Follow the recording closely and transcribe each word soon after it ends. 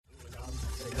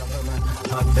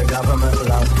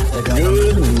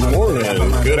Good morning,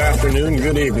 good afternoon,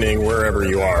 good evening, wherever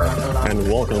you are, and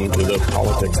welcome to the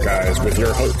Politics Guys with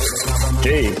your hosts,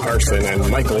 Jay Carson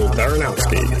and Michael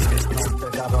Baranowski.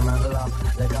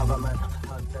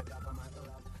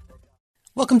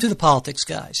 Welcome to the Politics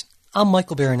Guys. I'm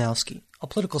Michael Baranowski, a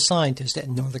political scientist at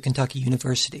Northern Kentucky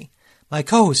University. My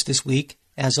co-host this week,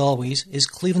 as always, is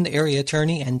Cleveland area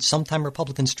attorney and sometime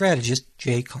Republican strategist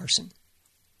Jay Carson.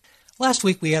 Last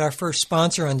week we had our first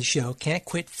sponsor on the show,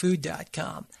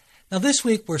 Can'tQuitFood.com. Now this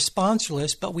week we're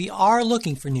sponsorless, but we are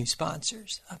looking for new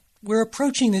sponsors. We're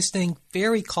approaching this thing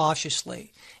very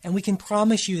cautiously, and we can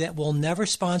promise you that we'll never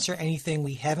sponsor anything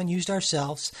we haven't used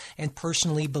ourselves and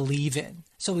personally believe in.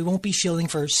 So we won't be shilling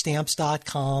for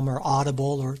Stamps.com or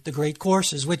Audible or the great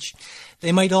courses, which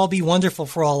they might all be wonderful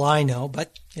for all I know,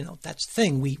 but that's the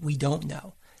thing, we don't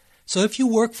know. So if you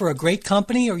work for a great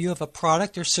company or you have a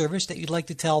product or service that you'd like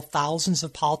to tell thousands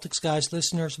of Politics Guys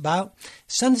listeners about,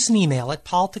 send us an email at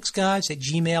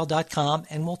politicsguys@gmail.com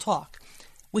and we'll talk.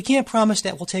 We can't promise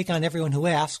that we'll take on everyone who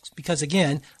asks because,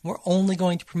 again, we're only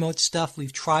going to promote stuff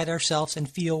we've tried ourselves and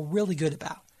feel really good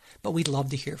about. But we'd love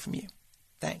to hear from you.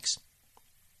 Thanks.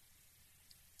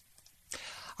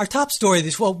 Our top story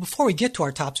before we get to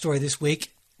our top story this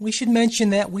week, we should mention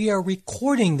that we are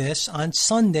recording this on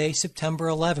Sunday, September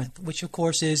 11th, which of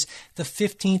course is the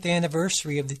 15th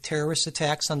anniversary of the terrorist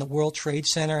attacks on the World Trade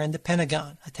Center and the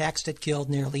Pentagon, attacks that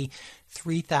killed nearly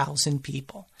 3,000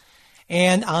 people.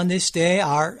 And on this day,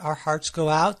 our hearts go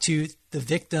out to the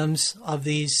victims of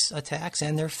these attacks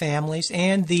and their families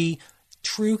and the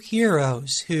true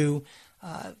heroes who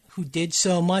did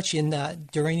so much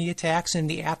during the attacks and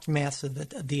the aftermath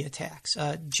of the attacks.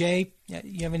 Jay,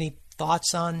 you have any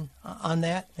thoughts on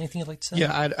that? Anything you'd like to say?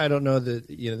 Yeah, I don't know that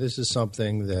this is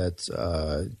something that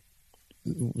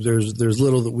there's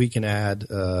little that we can add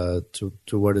to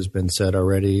what has been said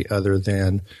already, other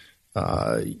than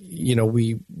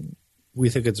we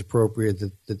think it's appropriate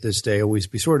that this day always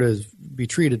be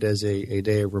treated as a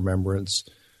day of remembrance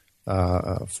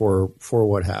for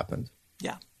what happened.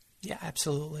 Yeah,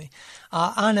 absolutely.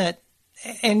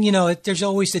 And there's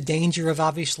always the danger of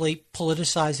obviously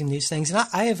politicizing these things. And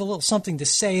I have a little something to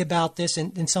say about this,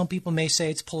 and some people may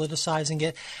say it's politicizing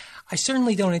it. I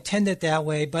certainly don't intend it that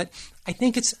way, but I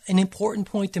think it's an important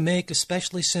point to make,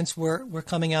 especially since we're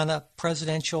coming on a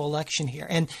presidential election here.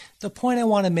 And the point I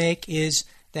want to make is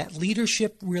that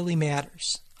leadership really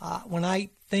matters. When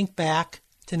I think back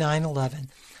to 9/11,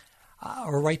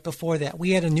 or right before that,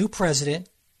 we had a new president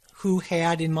who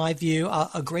had, in my view,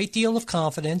 a great deal of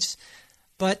confidence,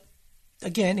 but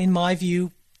again, in my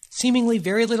view, seemingly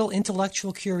very little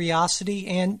intellectual curiosity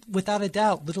and, without a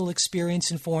doubt, little experience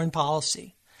in foreign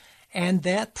policy. And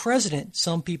that president,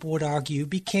 some people would argue,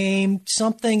 became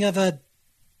something of a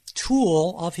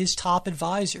tool of his top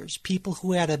advisors, people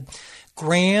who had a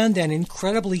grand and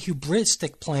incredibly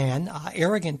hubristic plan,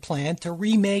 arrogant plan, to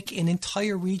remake an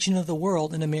entire region of the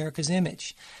world in America's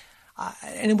image.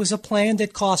 And it was a plan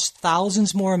that cost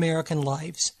thousands more American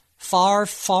lives, far,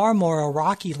 far more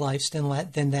Iraqi lives than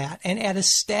that, and at a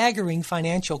staggering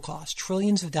financial cost,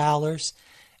 trillions of dollars,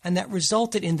 and that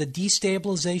resulted in the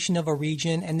destabilization of a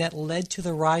region and that led to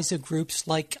the rise of groups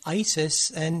like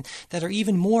ISIS and that are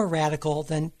even more radical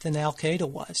than Al-Qaeda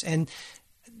was. And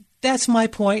that's my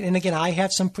point. And again, I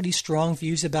have some pretty strong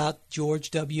views about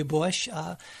George W. Bush.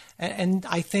 And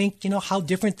I think, how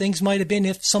different things might have been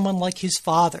if someone like his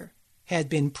father had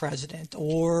been president,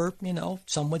 or,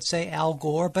 some would say Al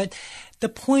Gore. But the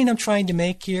point I'm trying to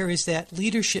make here is that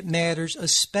leadership matters,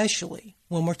 especially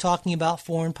when we're talking about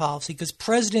foreign policy, because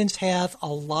presidents have a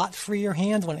lot freer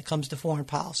hand when it comes to foreign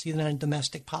policy than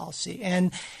domestic policy.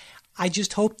 And I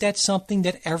just hope that's something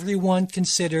that everyone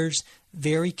considers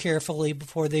very carefully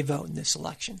before they vote in this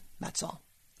election. That's all.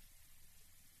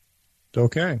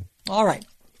 Okay. All right.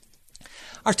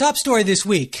 Our top story this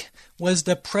week was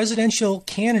the presidential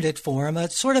candidate forum,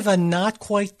 sort of a not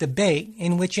quite debate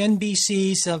in which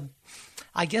NBC's,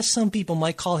 I guess some people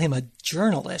might call him a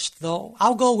journalist, though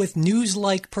I'll go with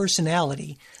news-like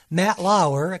personality, Matt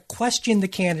Lauer, questioned the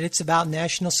candidates about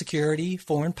national security,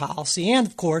 foreign policy, and,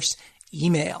 of course,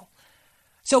 email.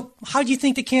 So how do you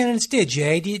think the candidates did,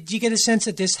 Jay? Did you get a sense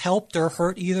that this helped or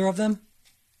hurt either of them?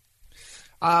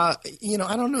 I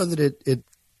don't know that it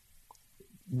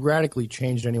radically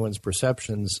changed anyone's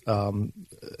perceptions.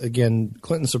 Again,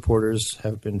 Clinton supporters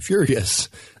have been furious.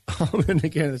 And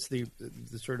again, it's the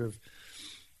sort of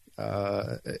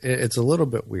it's a little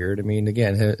bit weird. I mean,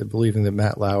 again, believing that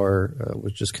Matt Lauer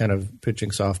was just kind of pitching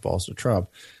softballs to Trump.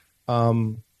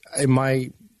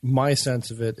 My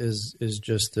sense of it is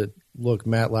just that, look,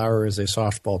 Matt Lauer is a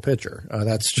softball pitcher.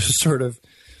 That's just sort of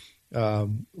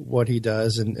what he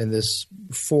does, and this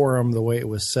forum, the way it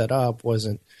was set up,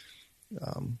 wasn't.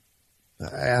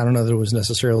 I don't know that it was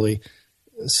necessarily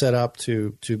set up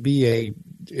to be a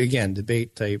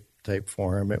debate type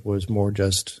forum. It was more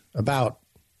just about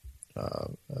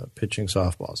pitching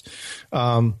softballs.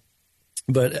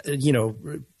 But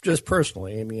just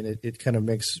personally, I mean, it kind of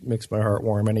makes my heart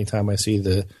warm anytime I see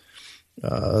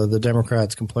the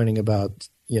Democrats complaining about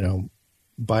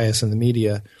bias in the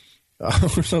media,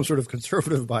 or some sort of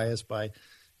conservative bias by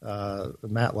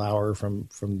Matt Lauer from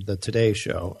the Today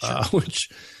Show, which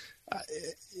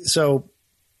so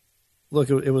look,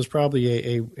 it was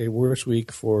probably a worse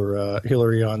week for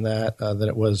Hillary on that than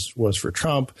it was for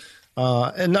Trump,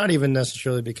 and not even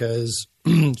necessarily because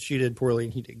she did poorly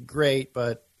and he did great,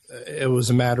 but it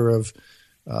was a matter of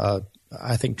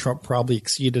I think Trump probably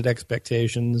exceeded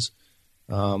expectations,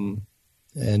 and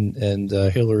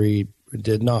Hillary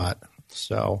did not.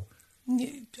 So.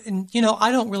 And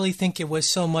I don't really think it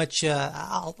was so much.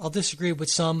 I'll disagree with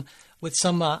some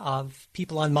of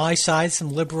people on my side,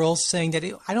 some liberals, saying that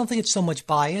I don't think it's so much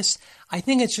bias. I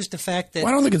think it's just the fact that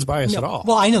I don't think it's bias at all.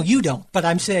 Well, I know you don't, but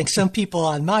I'm saying some people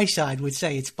on my side would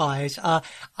say it's bias.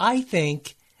 I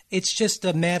think it's just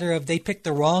a matter of they picked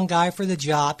the wrong guy for the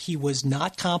job. He was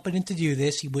not competent to do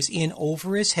this. He was in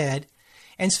over his head.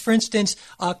 And for instance,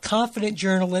 a confident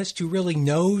journalist who really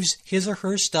knows his or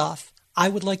her stuff, I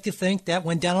would like to think that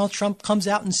when Donald Trump comes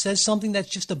out and says something that's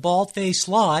just a bald-faced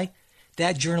lie,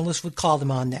 that journalist would call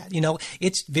them on that.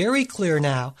 It's very clear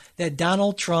now that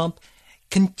Donald Trump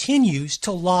continues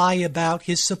to lie about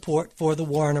his support for the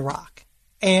war in Iraq.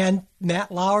 And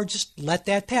Matt Lauer just let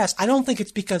that pass. I don't think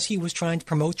it's because he was trying to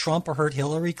promote Trump or hurt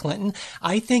Hillary Clinton.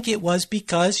 I think it was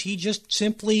because he just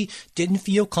simply didn't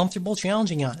feel comfortable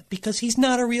challenging on it, because he's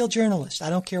not a real journalist.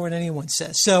 I don't care what anyone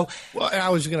says. So, well, I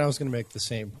was going to make the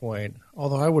same point,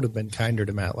 although I would have been kinder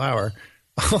to Matt Lauer.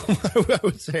 I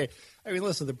would say,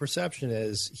 listen, the perception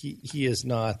is he is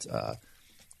not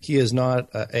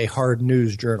a hard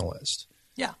news journalist.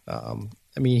 Yeah.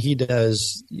 He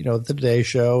does, the Today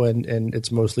Show, and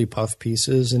it's mostly puff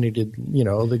pieces, and he did,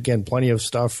 again, plenty of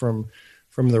stuff from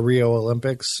the Rio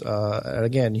Olympics, and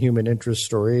again, human interest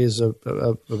stories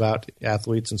about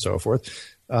athletes and so forth.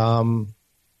 Did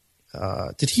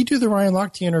he do the Ryan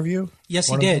Lochte interview? Yes,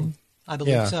 he did. I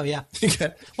believe so, yeah.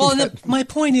 Well, my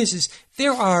point is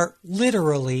there are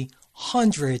literally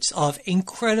hundreds of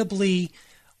incredibly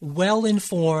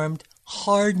well-informed,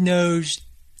 hard-nosed,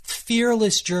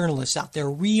 fearless journalists out there,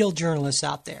 real journalists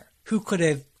out there who could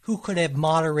have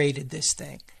moderated this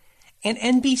thing, and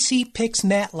NBC picks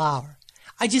Matt Lauer.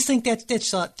 I just think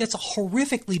that's a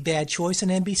horrifically bad choice on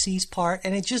NBC's part,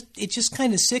 and it just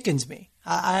kind of sickens me.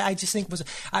 I just think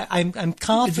I'm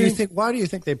confident. Why do you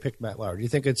think they picked Matt Lauer? Do you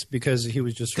think it's because he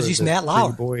was just he's Matt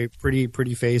Lauer,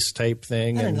 pretty face type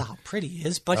thing? I don't know how pretty he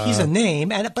is, but he's a name.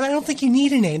 But I don't think you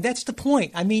need a name. That's the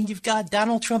point. You've got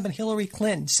Donald Trump and Hillary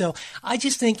Clinton. So I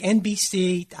just think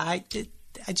NBC.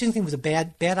 I just think it was a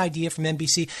bad idea from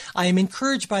NBC. I am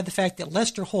encouraged by the fact that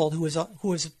Lester Holt,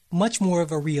 who is much more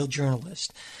of a real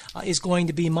journalist, is going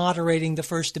to be moderating the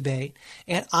first debate.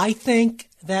 And I think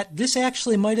that this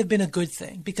actually might have been a good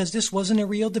thing, because this wasn't a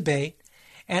real debate.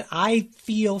 And I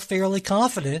feel fairly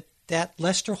confident that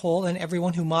Lester Holt and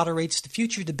everyone who moderates the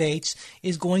future debates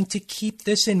is going to keep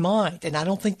this in mind. And I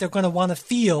don't think they're going to want to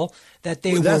feel that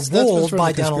they were ruled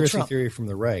by Donald Trump. Conspiracy theory from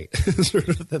the right, sort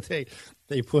of that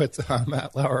they put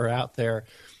Matt Lauer out there,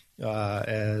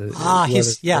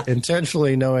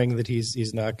 intentionally knowing that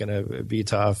he's not going to be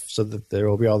tough, so that there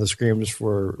will be all the screams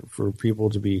for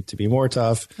people to be more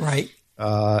tough, right?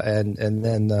 And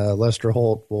then Lester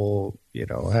Holt will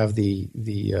have the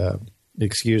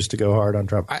excuse to go hard on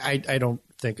Trump. I don't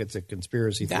think it's a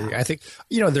conspiracy theory. I think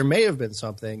there may have been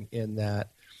something in that.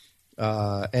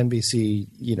 NBC,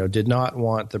 did not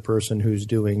want the person who's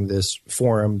doing this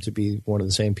forum to be one of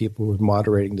the same people who's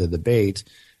moderating the debate,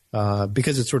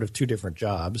 because it's sort of two different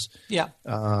jobs. Yeah.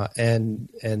 And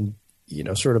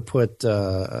sort of put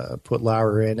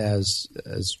Lauer in as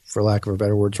for lack of a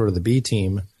better word, sort of the B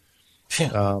team.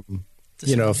 Yeah.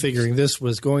 Figuring this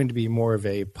was going to be more of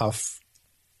a puff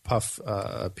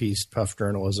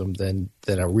journalism than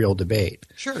a real debate.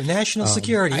 Sure, national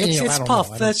security. It's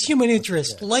puff. That's human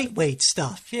interest, lightweight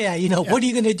stuff. Yeah, what are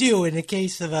you going to do in the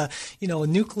case of a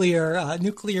nuclear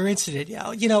incident?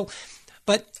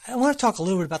 But I want to talk a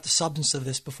little bit about the substance of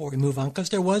this before we move on, because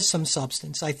there was some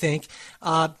substance, I think.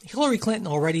 Hillary Clinton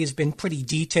already has been pretty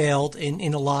detailed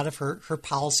in a lot of her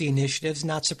policy initiatives.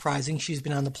 Not surprising. She's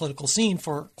been on the political scene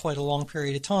for quite a long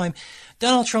period of time.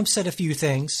 Donald Trump said a few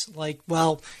things like,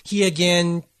 well, he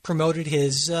again promoted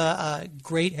his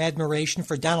great admiration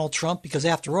for Donald Trump because,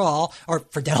 after all, or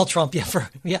for Donald Trump,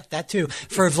 that too,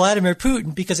 for Vladimir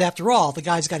Putin because, after all, the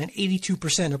guy's got an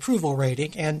 82% approval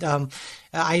rating. And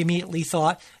I immediately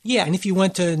thought, and if you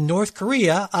went to North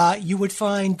Korea, you would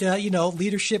find,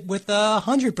 leadership with a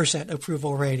 100%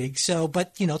 approval rating. So,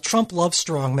 but, Trump loves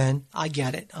strong men. I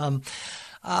get it.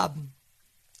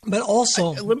 But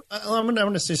also, I'm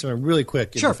going to say something really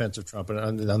quick in defense of Trump and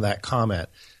on that comment.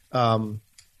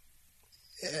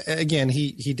 Again,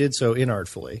 he did so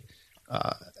inartfully,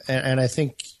 and I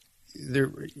think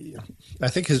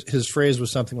his phrase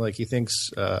was something like he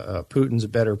thinks Putin's a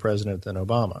better president than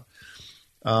Obama.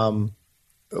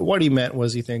 What he meant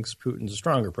was he thinks Putin's a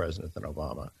stronger president than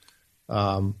Obama,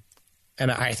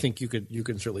 and I think you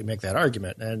can certainly make that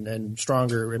argument. And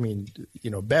stronger, I mean,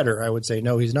 better. I would say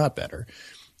no, he's not better.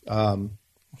 And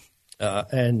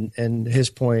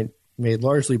his point, made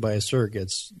largely by his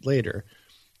surrogates later,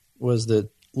 was that,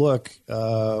 look,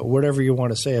 whatever you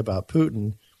want to say about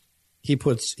Putin, he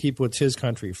puts his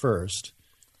country first.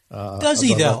 Does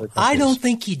he, though? I don't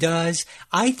think he does.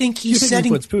 I think he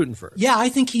puts Putin first. Yeah, I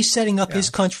think he's setting up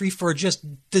his country for just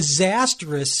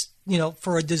disastrous,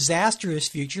 for a disastrous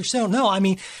future. So, no, I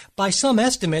mean, by some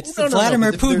estimates,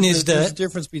 Vladimir Putin is there's a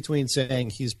difference between saying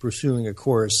he's pursuing a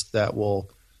course that will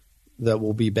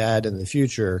be bad in the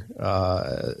future,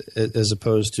 as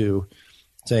opposed to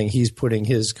saying he's putting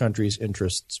his country's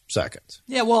interests second.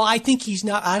 Yeah, well, I think he's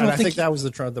not. I think that was the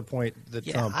point that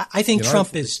Trump. I think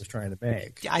Trump is trying to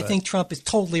make. I think Trump is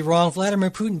totally wrong.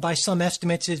 Vladimir Putin, by some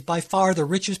estimates, is by far the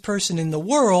richest person in the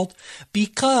world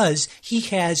because he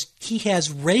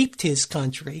has raped his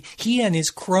country. He and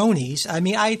his cronies. I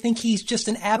mean, I think he's just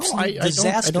an absolute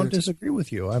disaster. I don't disagree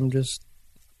with you.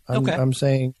 I'm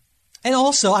saying. And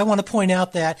also, I want to point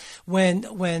out that when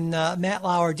Matt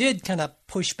Lauer did kind of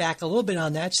push back a little bit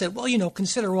on that, said, well,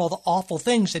 consider all the awful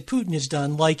things that Putin has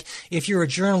done. Like, if you're a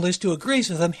journalist who agrees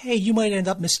with him, hey, you might end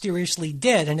up mysteriously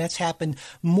dead. And that's happened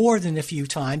more than a few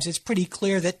times. It's pretty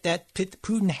clear that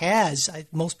Putin has,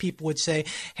 most people would say,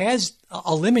 has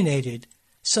eliminated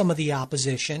some of the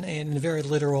opposition in a very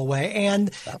literal way. And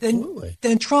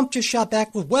then Trump just shot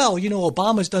back with, well,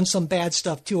 Obama's done some bad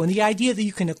stuff too. And the idea that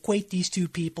you can equate these two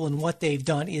people and what they've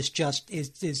done is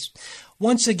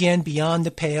once again beyond the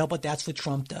pale, but that's what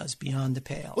Trump does, beyond the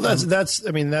pale. Well, that's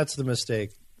the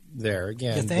mistake there.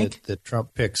 Again, that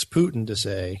Trump picks Putin to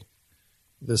say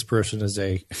this person is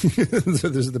this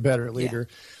is the better leader.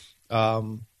 Yeah.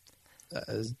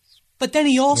 But then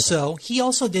he also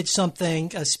did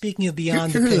something. Speaking of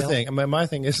beyond the pale, here's the thing. My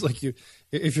thing is, like,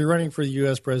 if you're running for the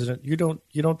U.S. president, you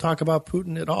don't talk about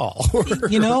Putin at all.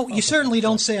 You certainly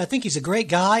don't say, I think he's a great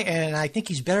guy and I think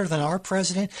he's better than our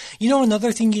president.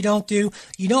 Another thing you don't do,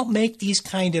 you don't make these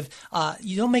kind of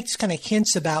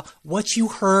hints about what you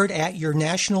heard at your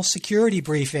national security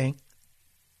briefing.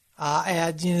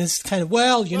 It's kind of,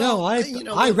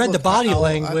 I read the body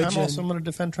language. I'm also going to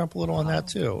defend Trump a little on that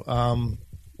too.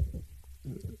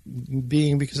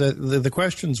 Because the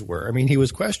questions were, he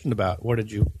was questioned about what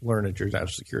did you learn at your national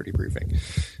security briefing,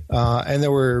 and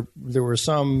there were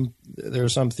some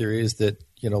theories that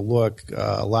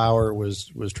Lauer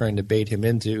was trying to bait him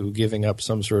into giving up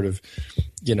some sort of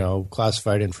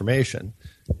classified information,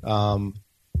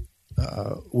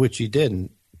 which he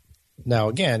didn't. Now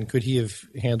again, could he have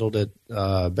handled it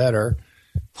better?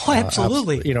 Oh,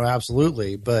 absolutely.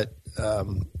 Absolutely, but.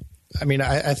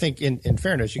 I think in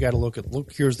fairness, you got to look.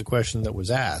 Here's the question that was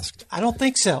asked. I don't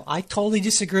think so. I totally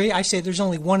disagree. I say there's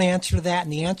only one answer to that,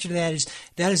 and the answer to that is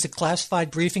the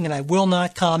classified briefing, and I will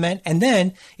not comment. And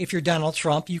then, if you're Donald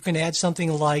Trump, you can add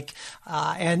something like,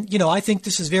 I think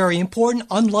this is very important.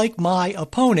 Unlike my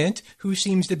opponent, who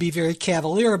seems to be very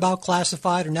cavalier about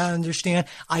classified or not understand,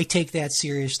 I take that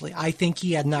seriously. I think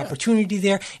he had an opportunity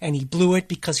there, and he blew it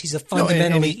because he's a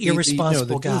fundamentally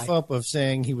irresponsible guy. The goof up of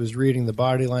saying he was reading the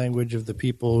body language of the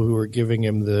people who were giving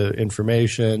him the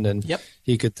information, and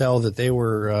he could tell that they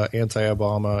were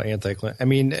anti-Obama,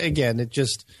 anti-Clinton. Again, it's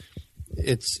just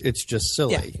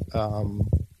silly. Yeah.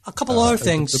 A couple other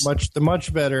things. The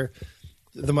much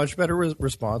better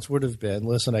response would have been,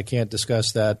 listen, I can't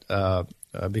discuss that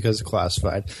because it's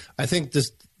classified. I think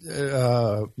this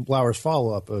Lauer's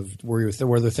follow-up of were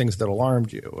there things that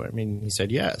alarmed you? He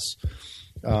said yes.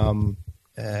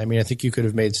 I think you could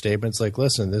have made statements like,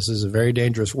 listen, this is a very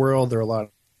dangerous world. There are a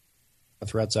lot of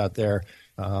threats out there.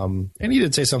 And he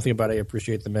did say something about, I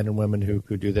appreciate the men and women who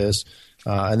do this.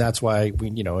 And that's why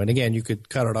and again, you could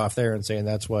cut it off there and say, and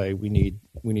that's why we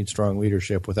need strong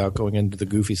leadership without going into the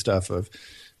goofy stuff of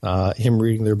him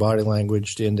reading their body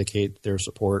language to indicate their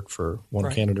support for one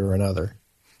candidate or another.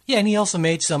 Yeah, and he also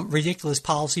made some ridiculous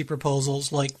policy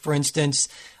proposals, like, for instance,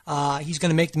 he's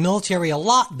going to make the military a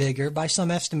lot bigger, by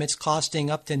some estimates costing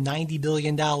up to $90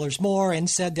 billion more, and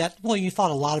said that, well, you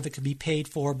thought a lot of it could be paid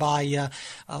for by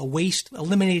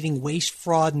eliminating waste,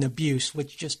 fraud, and abuse,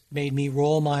 which just made me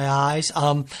roll my eyes.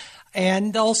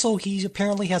 And also, he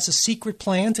apparently has a secret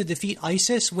plan to defeat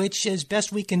ISIS, which, as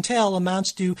best we can tell,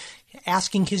 amounts to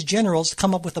asking his generals to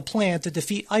come up with a plan to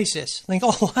defeat ISIS. Think,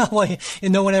 oh, wow,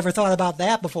 and no one ever thought about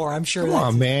that before. I'm sure. Come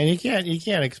on, man, you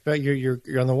can't expect. You're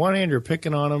on the one hand, you're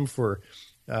picking on him for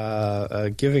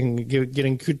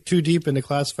getting too deep into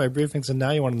classified briefings, and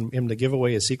now you want him to give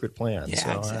away a secret plan. Yeah,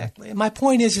 so, exactly. My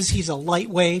point is he's a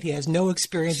lightweight. He has no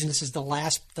experience, and this is the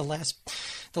last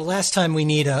time we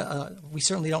need we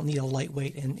certainly don't need a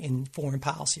lightweight in foreign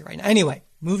policy right now. Anyway,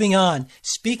 moving on.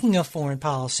 Speaking of foreign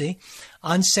policy,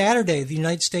 on Saturday, the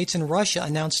United States and Russia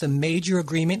announced a major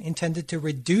agreement intended to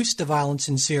reduce the violence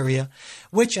in Syria,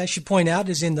 which I should point out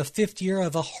is in the fifth year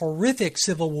of a horrific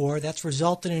civil war that's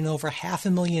resulted in over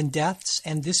 500,000 deaths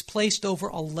and displaced over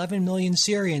 11 million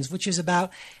Syrians, which is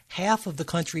about half of the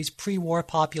country's pre-war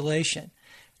population.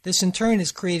 This, in turn,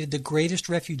 has created the greatest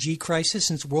refugee crisis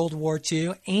since World War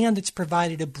II, and it's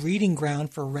provided a breeding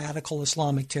ground for radical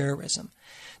Islamic terrorism.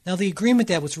 Now, the agreement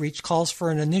that was reached calls for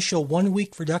an initial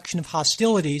one-week reduction of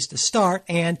hostilities to start,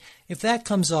 and if that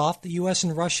comes off, the U.S.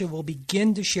 and Russia will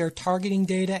begin to share targeting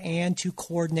data and to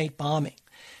coordinate bombing.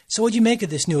 So what do you make of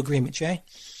this new agreement, Jay?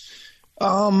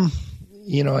 I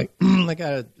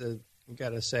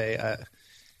gotta say,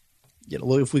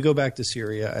 if we go back to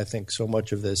Syria, I think so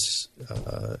much of this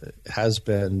has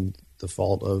been the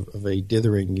fault of a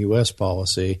dithering U.S.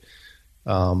 policy.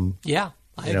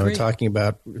 I agree. Talking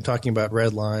about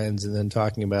red lines, and then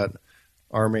talking about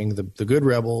arming the good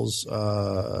rebels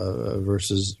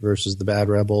versus the bad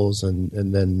rebels,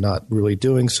 and then not really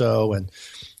doing so, and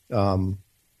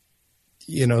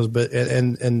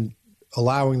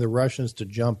allowing the Russians to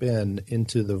jump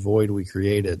into the void we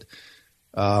created.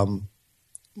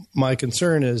 My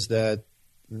concern is that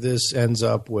this ends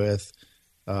up with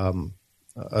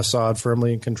Assad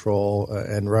firmly in control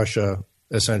and Russia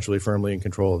essentially firmly in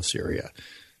control of Syria.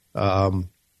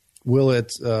 Will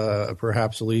it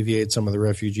perhaps alleviate some of the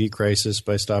refugee crisis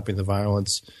by stopping the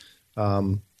violence?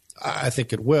 I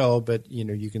think it will, but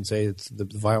you can say the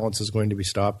violence is going to be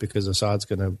stopped because Assad's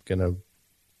going to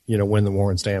win the war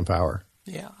and stay in power.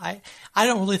 Yeah, I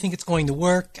don't really think it's going to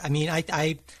work. I mean,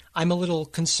 I'm a little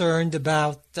concerned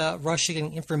about Russia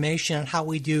getting information on how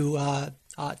we do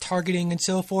targeting and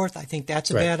so forth. I think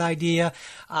that's a bad idea.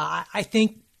 I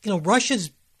think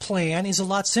Russia's plan is a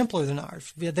lot simpler than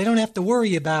ours. They don't have to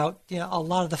worry about a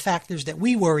lot of the factors that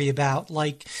we worry about,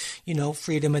 like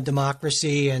freedom and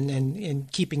democracy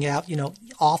and keeping out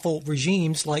awful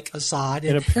regimes like Assad.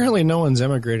 And apparently, no one's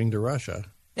emigrating to Russia.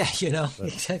 Yeah,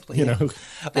 exactly.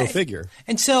 Go figure.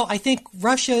 And so I think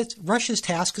Russia's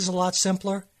task is a lot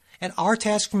simpler. And our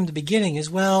task from the beginning is,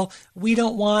 well, we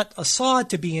don't want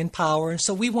Assad to be in power, and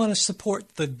so we want to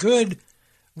support the good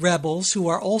rebels who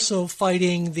are also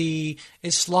fighting the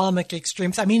Islamic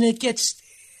extremists. I mean, it's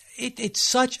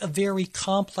such a very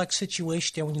complex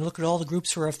situation there when you look at all the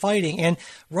groups who are fighting. And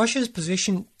Russia's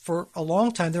position for a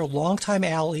long time, they're longtime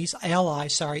allies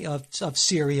of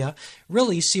Syria.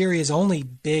 Really, Syria's only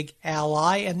big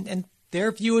ally, and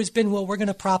their view has been, well, we're going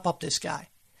to prop up this guy.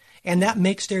 And that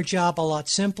makes their job a lot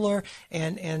simpler.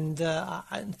 And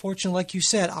unfortunately, like you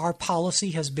said, our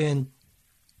policy has been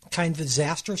kind of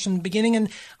disastrous from the beginning. And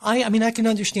I mean, I can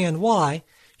understand why.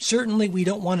 Certainly, we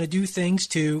don't want to do things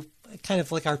to kind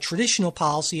of like our traditional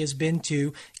policy has been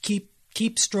to keep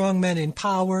strong men in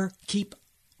power, keep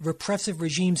repressive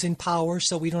regimes in power,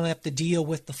 so we don't have to deal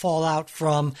with the fallout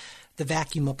from the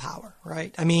vacuum of power,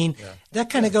 right? I mean,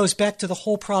 that kind of goes back to the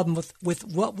whole problem with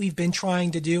what we've been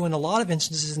trying to do in a lot of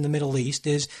instances in the Middle East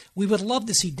is we would love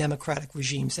to see democratic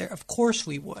regimes there. Of course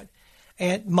we would.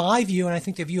 And my view, and I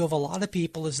think the view of a lot of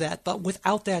people, is that, but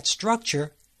without that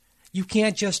structure, you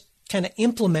can't just kind of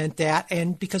implement that,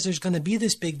 and because there's going to be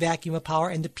this big vacuum of power,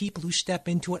 and the people who step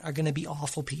into it are going to be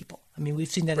awful people. I mean, we've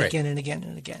seen that again and again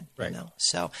and again. Right.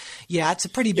 So, it's a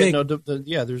pretty big.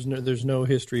 There's no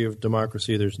history of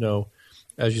democracy. There's no,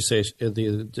 as you say,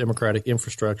 the democratic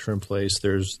infrastructure in place.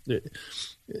 There is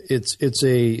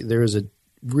a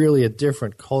really a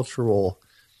different cultural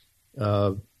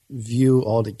view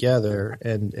altogether,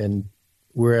 and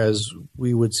whereas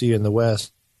we would see in the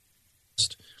West.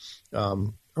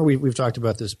 We've talked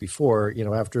about this before.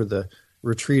 After the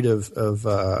retreat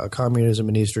of communism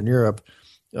in Eastern Europe,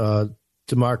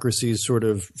 democracies sort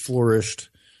of flourished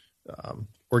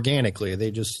organically.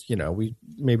 They just, we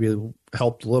maybe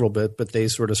helped a little bit, but they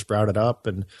sort of sprouted up,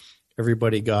 and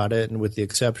everybody got it, and with the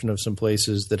exception of some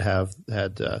places that have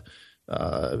had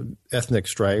ethnic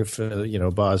strife,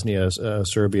 Bosnia,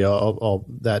 Serbia, all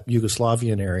that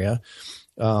Yugoslavian area,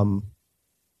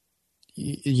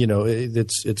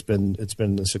 it's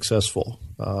been successful.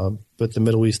 But the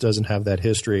Middle East doesn't have that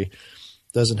history,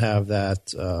 doesn't have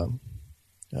that.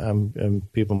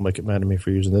 And people might get mad at me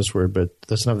for using this word, but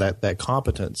doesn't have that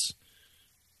competence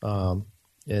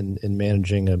in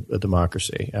managing a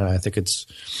democracy. And I think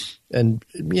just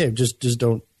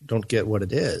don't get what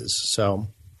it is. So.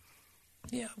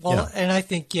 Yeah, well, and I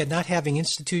think not having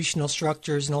institutional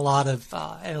structures and a lot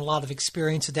of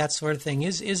experience of that sort of thing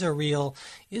is a real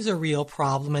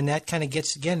problem, and that kind of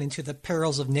gets again into the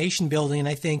perils of nation building. And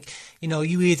I think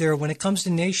you either, when it comes to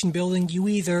nation building, you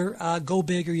either go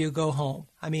big or you go home.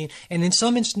 I mean, and in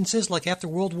some instances, like after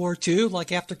World War II,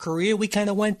 like after Korea, we kind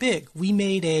of went big. We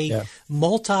made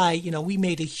we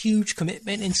made a huge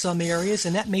commitment in some areas,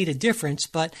 and that made a difference.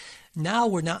 But now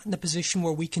we're not in the position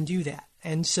where we can do that.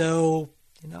 And so,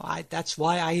 that's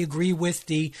why I agree with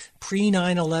the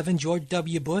pre-9/11 George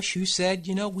W. Bush, who said,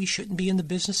 we shouldn't be in the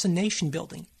business of nation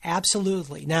building.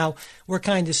 Absolutely. Now, we're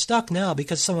kind of stuck now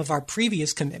because some of our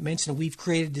previous commitments, and we've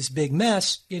created this big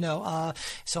mess,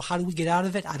 so how do we get out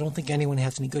of it? I don't think anyone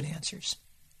has any good answers.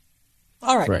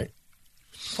 All right. Right.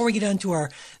 Before we get on to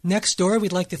our next story,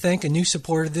 we'd like to thank a new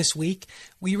supporter this week.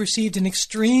 We received an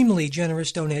extremely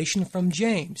generous donation from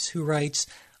James, who writes,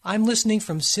 I'm listening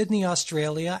from Sydney,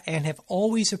 Australia, and have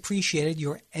always appreciated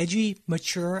your edgy,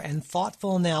 mature, and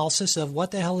thoughtful analysis of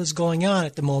what the hell is going on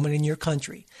at the moment in your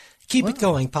country. Keep it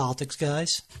going, politics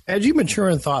guys. Edgy, mature,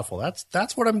 and thoughtful.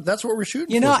 That's what we're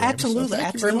shooting for. Absolutely, so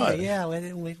thank absolutely. You very much. Yeah,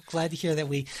 we're glad to hear that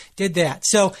we did that.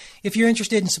 So, if you're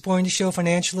interested in supporting the show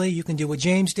financially, you can do what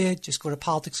James did. Just go to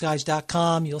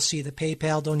politicsguys.com. You'll see the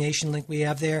PayPal donation link we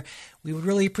have there. We would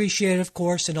really appreciate it, of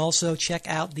course, and also check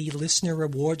out the listener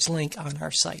rewards link on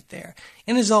our site there.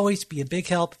 And as always, be a big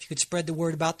help if you could spread the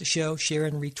word about the show, share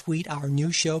and retweet our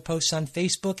new show posts on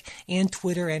Facebook and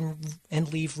Twitter,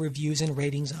 and leave reviews and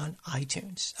ratings on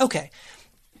iTunes. Okay,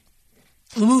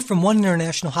 we'll move from one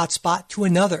international hotspot to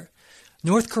another.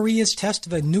 North Korea's test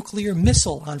of a nuclear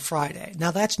missile on Friday.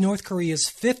 Now, that's North Korea's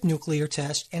fifth nuclear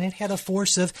test, and it had a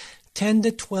force of 10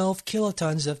 to 12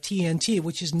 kilotons of TNT,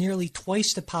 which is nearly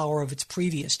twice the power of its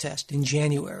previous test in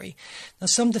January. Now,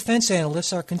 some defense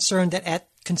analysts are concerned that at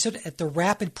the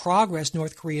rapid progress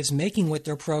North Korea is making with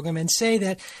their program, and say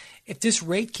that if this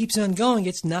rate keeps on going,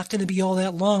 it's not going to be all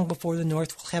that long before the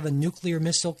North will have a nuclear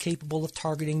missile capable of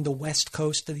targeting the west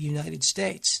coast of the United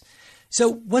States.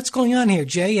 So what's going on here,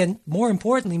 Jay? And more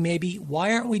importantly, maybe,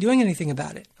 why aren't we doing anything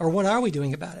about it? Or what are we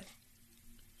doing about it?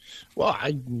 Well,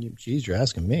 geez, you're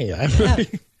asking me. I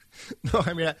think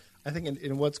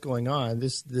in what's going on,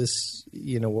 this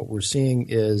what we're seeing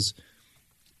is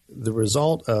the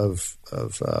result of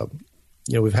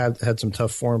we've had some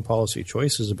tough foreign policy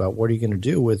choices about what are you going to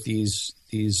do with these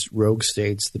rogue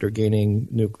states that are gaining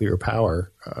nuclear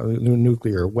power,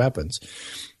 nuclear weapons.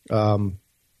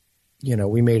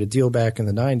 We made a deal back in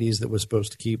the 90s that was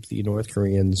supposed to keep the North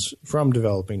Koreans from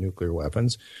developing nuclear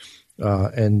weapons.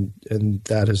 And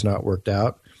that has not worked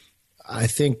out. I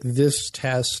think this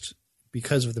test,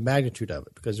 because of the magnitude of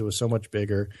it, because it was so much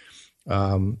bigger,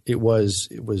 it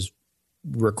was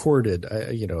recorded,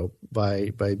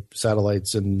 by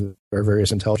satellites and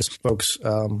various intelligence folks,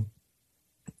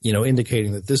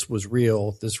 indicating that this was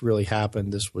real, this really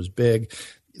happened, this was big.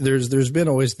 There's been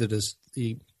always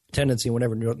the tendency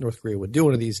whenever North Korea would do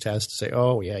one of these tests to say,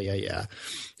 "Oh, yeah.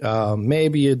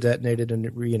 Maybe you detonated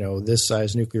this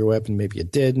size nuclear weapon. Maybe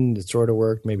it didn't. It sort of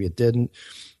worked. Maybe it didn't."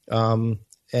 And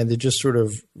they just sort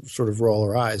of roll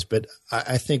our eyes. But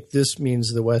I think this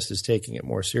means the West is taking it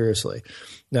more seriously.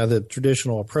 Now, the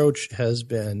traditional approach has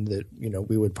been that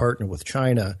we would partner with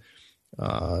China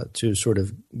to sort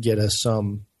of get us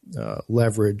some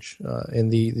leverage, in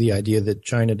the idea that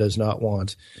China does not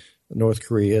want North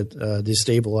Korea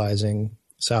destabilizing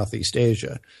Southeast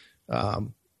Asia.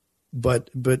 But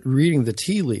reading the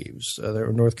tea leaves, there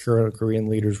were North Korean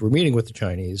leaders were meeting with the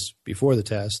Chinese before the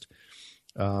test,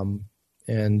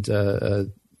 and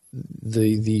the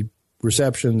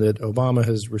reception that Obama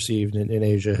has received in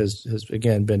Asia has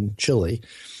again been chilly.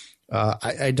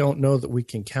 I don't know that we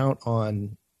can count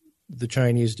on the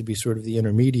Chinese to be sort of the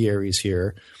intermediaries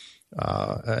here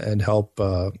and help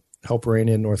rein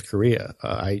in North Korea.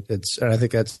 I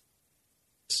think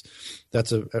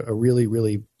that's a really,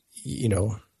 really,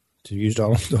 to use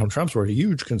Donald Trump's word, a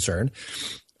huge concern,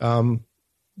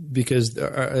 because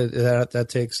that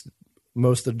takes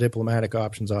most of the diplomatic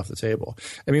options off the table.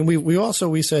 I mean,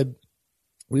 we said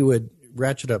we would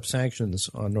ratchet up sanctions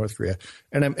on North Korea.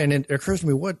 And it occurs to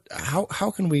me,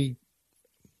 how can we?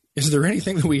 Is there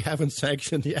anything that we haven't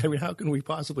sanctioned yet? I mean, how can we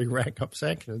possibly rack up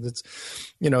sanctions? It's,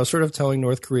 sort of telling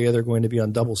North Korea they're going to be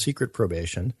on double secret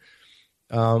probation.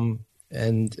 And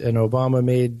Obama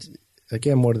made,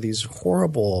 again, one of these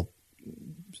horrible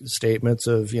statements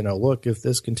of, look, if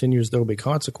this continues, there will be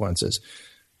consequences.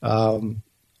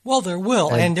 Well, there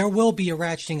will, and there will be a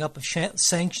ratcheting up of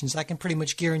sanctions. I can pretty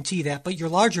much guarantee that. But your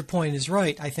larger point is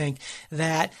right, I think,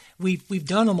 that we've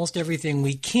done almost everything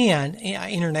we can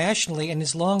internationally, and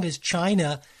as long as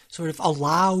China sort of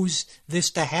allows this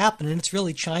to happen, and it's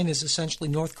really China's essentially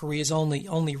North Korea's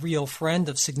only real friend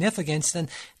of significance, then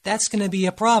that's going to be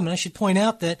a problem. And I should point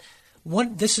out that one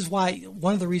of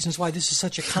the reasons why this is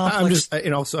such a complex.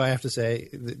 So I have to say,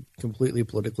 completely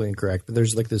politically incorrect, but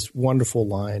there's like this wonderful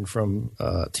line from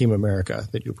Team America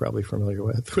that you're probably familiar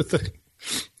with.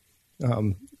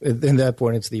 In that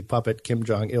point, it's the puppet Kim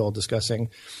Jong-il discussing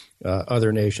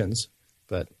other nations,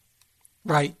 but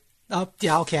right.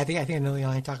 Yeah. Okay. I think I know the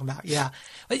line you're talking about. Yeah.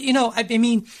 But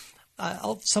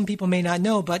some people may not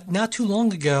know, but not too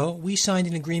long ago, we signed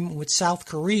an agreement with South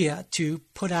Korea to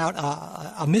put out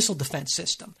a missile defense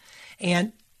system.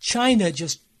 And China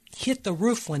just hit the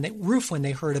roof when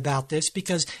they heard about this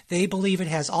because they believe it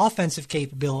has offensive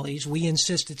capabilities. We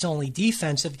insist it's only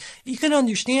defensive. You can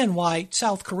understand why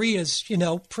South Korea is,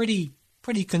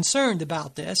 pretty concerned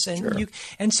about this, and sure.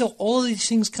 And so all of these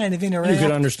things kind of interact. You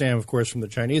can understand, of course, from the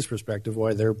Chinese perspective,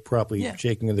 why they're probably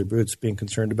shaking in their boots, being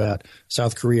concerned about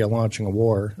South Korea launching a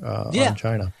war on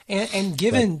China. And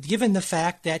given the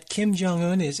fact that Kim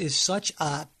Jong-un is such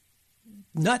a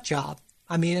nut job,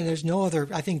 I mean, and there's no other,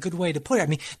 I think, good way to put it. I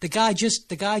mean, the guy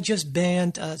just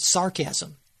banned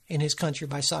sarcasm in his country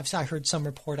by I heard some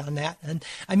report on that, and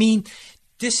I mean.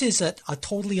 This is a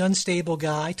totally unstable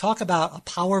guy. Talk about a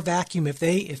power vacuum. If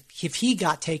he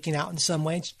got taken out in some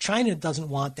way, China doesn't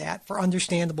want that for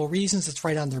understandable reasons. It's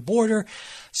right on their border.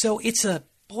 So it's an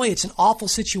awful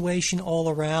situation all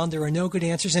around. There are no good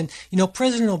answers. And,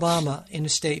 President Obama in a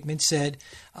statement said,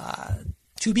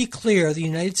 to be clear, the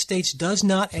United States does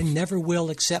not and never will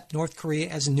accept North Korea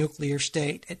as a nuclear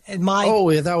state.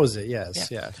 That was it. Yes.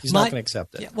 Yeah. He's not going to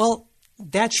accept it. Yeah, well,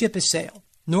 that ship has sailed.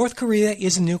 North Korea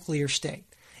is a nuclear state.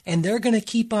 And they're going to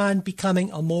keep on becoming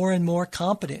a more and more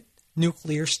competent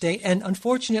nuclear state. And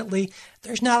unfortunately,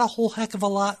 there's not a whole heck of a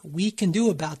lot we can do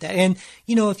about that. And,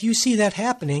 if you see that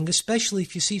happening, especially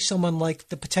if you see someone like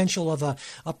the potential of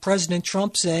a President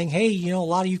Trump saying, hey, a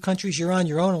lot of you countries, you're on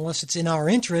your own unless it's in our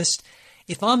interest.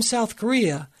 If I'm South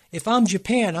Korea, if I'm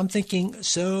Japan, I'm thinking,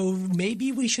 so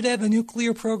maybe we should have a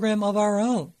nuclear program of our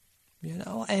own.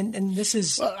 And this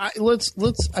is. Well,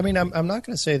 I'm not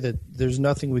going to say that there's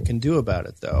nothing we can do about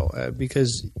it, though,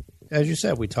 because, as you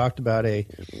said, we talked about a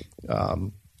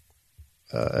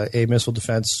missile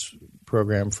defense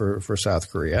program for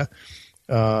South Korea,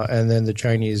 and then the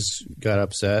Chinese got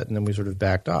upset, and then we sort of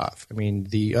backed off. I mean,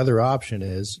 the other option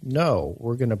is no,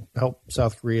 we're going to help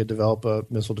South Korea develop a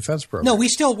missile defense program. No,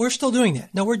 we're still doing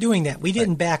that. No, we're doing that. We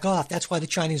didn't back off. That's why the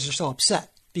Chinese are so upset.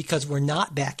 Because we're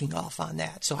not backing off on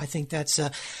that. So I think that's,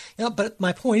 but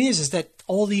my point is that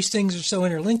all these things are so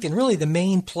interlinked, and really the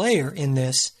main player in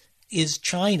this is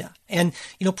China. And,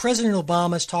 President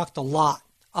Obama's talked a lot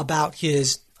about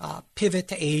his pivot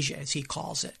to Asia, as he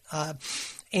calls it.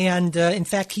 And in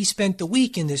fact, he spent the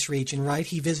week in this region, right?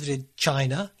 He visited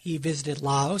China, he visited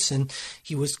Laos, and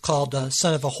he was called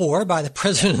son of a whore by the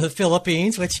president of the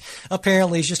Philippines, which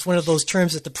apparently is just one of those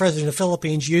terms that the president of the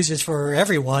Philippines uses for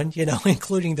everyone,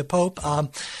 including the Pope.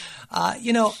 I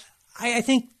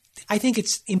think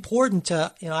it's important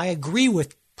to, I agree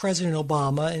with President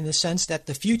Obama in the sense that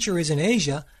the future is in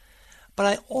Asia, but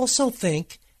I also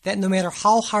think that no matter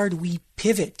how hard we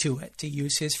pivot to it, to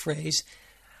use his phrase,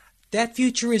 that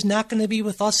future is not going to be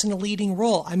with us in a leading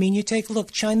role. I mean, you take a look,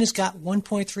 China's got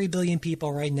 1.3 billion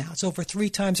people right now. It's over 3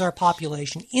 times our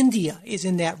population. India is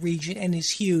in that region and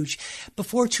is huge.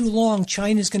 Before too long,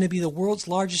 China's going to be the world's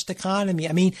largest economy.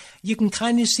 I mean, you can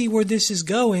kind of see where this is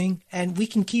going, and we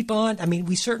can keep on. I mean,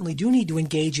 we certainly do need to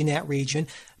engage in that region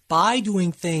by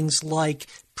doing things like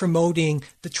promoting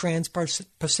the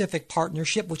Trans-Pacific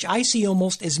Partnership, which I see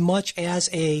almost as much as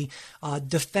a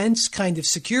defense kind of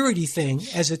security thing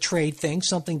as a trade thing,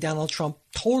 something Donald Trump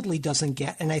totally doesn't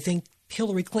get. And I think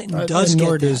Hillary Clinton does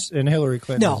get that. And Hillary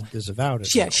Clinton disavowed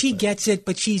it. Yeah, she gets it,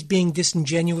 but she's being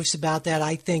disingenuous about that.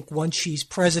 I think once she's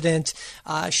president,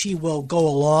 she will go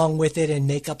along with it and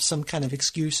make up some kind of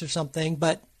excuse or something.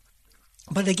 But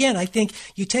again, I think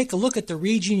you take a look at the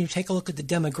region, you take a look at the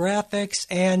demographics,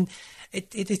 and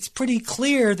it's pretty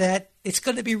clear that it's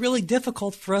going to be really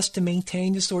difficult for us to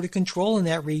maintain the sort of control in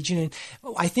that region. And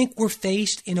I think we're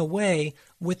faced in a way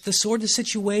with the sort of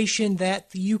situation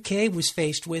that the UK was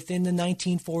faced with in the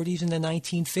 1940s and the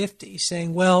 1950s,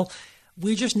 saying, well,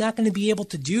 we're just not going to be able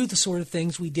to do the sort of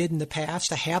things we did in the past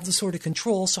to have the sort of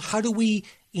control. So how do we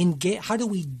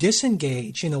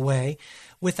disengage in a way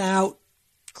without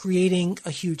creating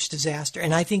a huge disaster?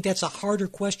 And I think that's a harder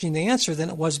question to answer than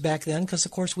it was back then, because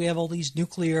of course we have all these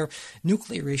nuclear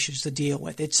issues to deal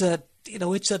with. It's a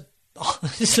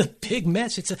big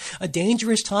mess. It's a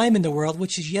dangerous time in the world,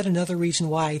 which is yet another reason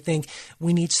why I think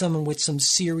we need someone with some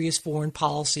serious foreign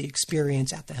policy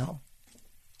experience at the helm.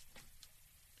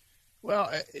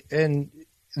 Well, and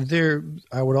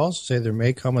I would also say there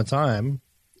may come a time,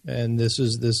 and this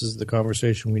is the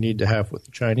conversation we need to have with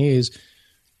the Chinese,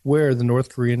 where the North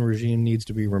Korean regime needs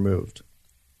to be removed.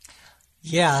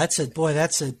 Yeah,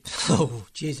 oh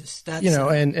Jesus, that's yeah.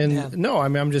 No, I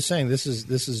mean, I'm just saying this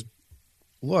is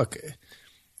look.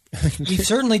 We've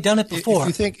certainly done it before. If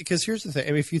you think, because here's the thing: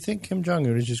 I mean, if you think Kim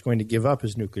Jong-un is just going to give up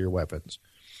his nuclear weapons,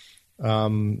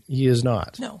 he is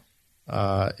not. No.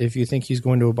 If you think he's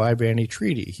going to abide by any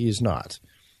treaty, he is not.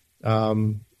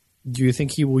 Do you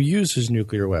think he will use his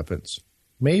nuclear weapons?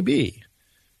 Maybe.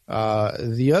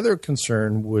 The other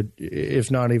concern would,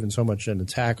 if not even so much an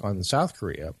attack on South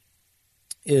Korea,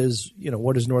 is,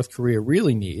 what does North Korea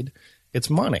really need? It's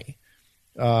money.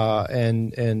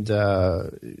 And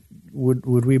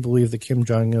would we believe that Kim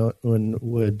Jong-un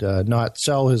would not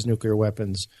sell his nuclear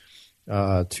weapons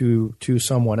to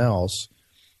someone else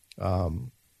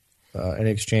in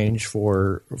exchange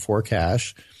for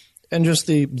cash, and just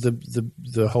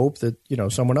the hope that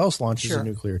someone else launches a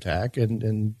nuclear attack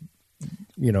and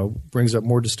brings up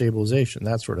more destabilization,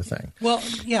 that sort of thing. Well,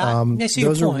 yeah, I see your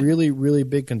point. Those are really, really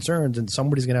big concerns, and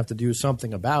somebody's going to have to do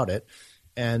something about it.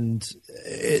 And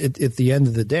at the end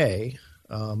of the day,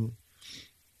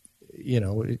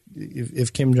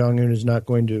 if Kim Jong-un is not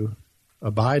going to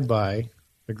abide by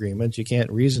agreements, you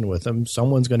can't reason with him.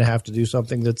 Someone's going to have to do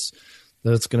something that's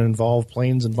going to involve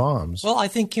planes and bombs. Well, I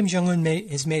think Kim Jong-un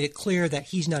has made it clear that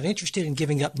he's not interested in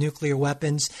giving up nuclear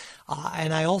weapons.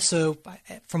 And I also,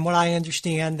 from what I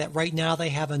understand, that right now they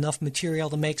have enough material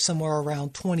to make somewhere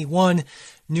around 21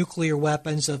 nuclear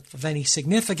weapons of any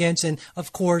significance. And,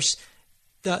 of course,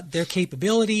 their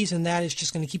capabilities, and that is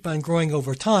just going to keep on growing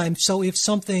over time. So if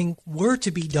something were to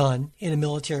be done in a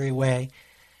military way,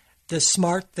 the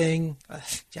smart thing, I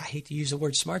hate to use the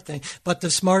word smart thing, but the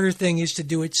smarter thing is to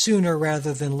do it sooner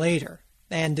rather than later.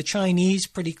 And the Chinese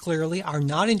pretty clearly are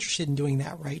not interested in doing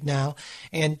that right now.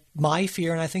 And my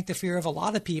fear, and I think the fear of a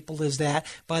lot of people, is that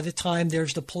by the time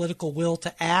there's the political will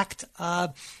to act,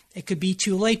 it could be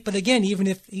too late. But again, even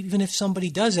if somebody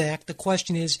does act, the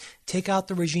question is, take out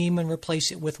the regime and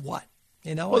replace it with what?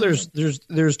 Well, there's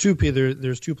two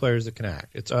players that can act.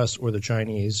 It's us or the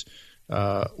Chinese.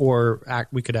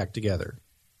 We could act together.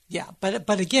 Yeah,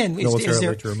 but again,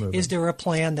 is there a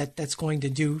plan that's going to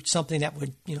do something that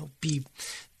would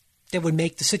that would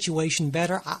make the situation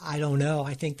better? I don't know.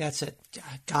 I think that's a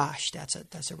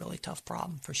really tough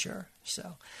problem for sure.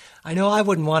 So I know I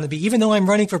wouldn't want to be, even though I'm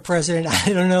running for president.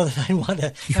 I don't know that I want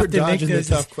to have to make those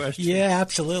tough questions. Yeah,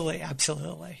 absolutely.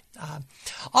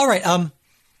 All right.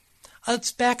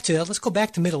 Let's go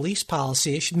back to Middle East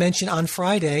policy. I should mention on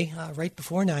Friday, right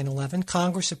before 9/11,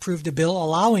 Congress approved a bill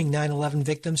allowing 9/11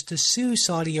 victims to sue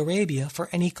Saudi Arabia for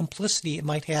any complicity it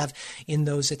might have in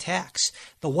those attacks.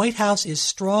 The White House is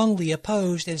strongly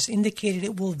opposed and has indicated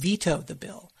it will veto the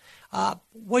bill.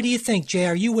 What do you think, Jay?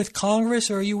 Are you with Congress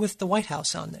or are you with the White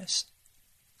House on this?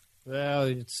 Well,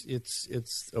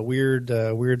 it's a weird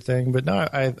thing, but no,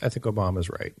 I think Obama's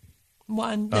right.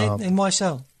 And why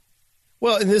so?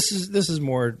 Well, and this is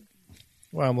more.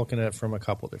 Well, I'm looking at it from a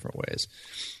couple different ways.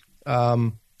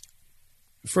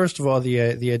 First of all, the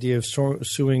idea of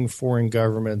suing foreign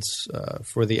governments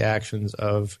for the actions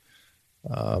of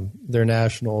their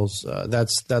nationals,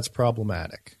 that's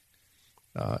problematic.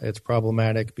 It's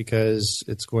problematic because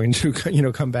it's going to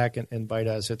come back and bite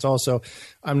us. It's also,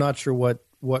 I'm not sure what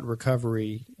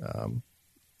recovery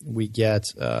we get.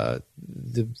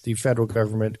 The federal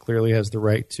government clearly has the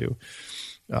right to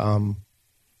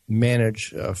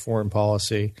manage foreign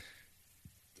policy.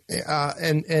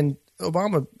 And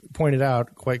Obama pointed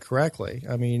out quite correctly,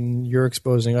 I mean, you're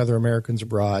exposing other Americans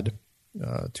abroad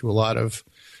to a lot of,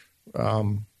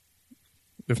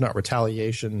 if not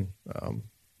retaliation,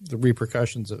 the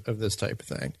repercussions of this type of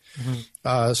thing.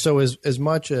 Mm-hmm. So as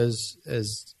much as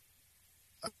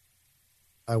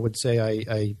I would say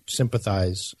I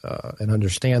sympathize and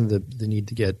understand the need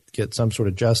to get some sort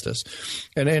of justice.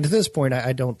 And at this point,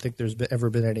 I don't think there's ever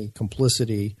been any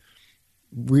complicity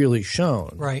really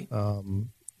shown, right?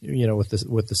 With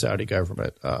the Saudi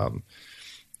government. I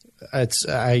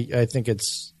think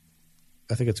it's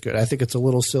good. I think it's a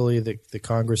little silly that the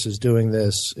Congress is doing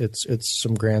this. It's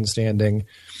some grandstanding.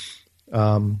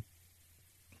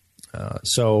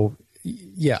 So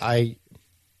yeah, I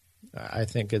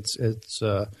think it's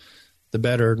the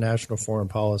better national foreign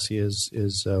policy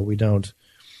is we don't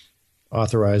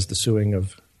authorize the suing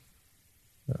of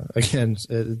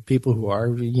people who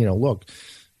are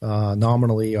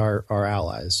nominally our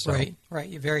allies. So. Right.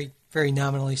 Very, very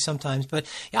nominally sometimes, but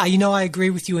I agree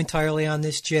with you entirely on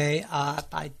this, Jay.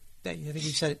 I think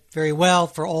you said it very well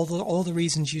for all the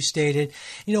reasons you stated.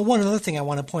 One other thing I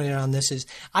want to point out on this is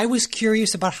I was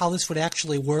curious about how this would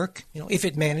actually work, if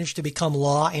it managed to become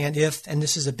law and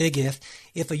this is a big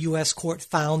if a U.S. court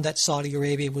found that Saudi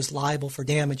Arabia was liable for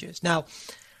damages. Now,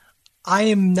 I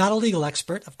am not a legal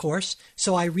expert, of course,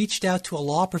 so I reached out to a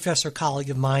law professor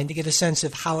colleague of mine to get a sense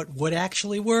of how it would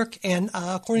actually work. And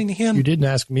according to him... You didn't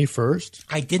ask me first?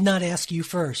 I did not ask you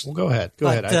first. Well, go ahead. Go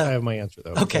ahead. I have my answer,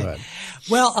 though. Okay. Go ahead.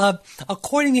 Well,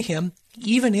 according to him,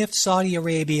 even if Saudi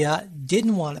Arabia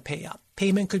didn't want to pay up,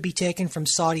 payment could be taken from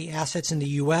Saudi assets in the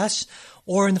U.S.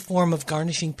 or in the form of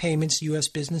garnishing payments U.S.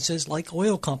 businesses like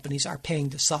oil companies are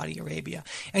paying to Saudi Arabia.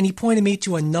 And he pointed me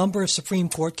to a number of Supreme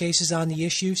Court cases on the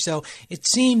issue. So it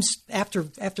seems, after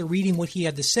reading what he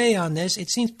had to say on this, it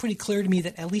seems pretty clear to me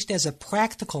that at least as a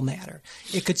practical matter,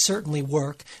 it could certainly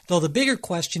work. Though the bigger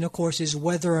question, of course, is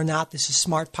whether or not this is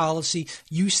smart policy.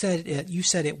 You said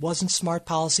it wasn't smart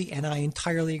policy, and I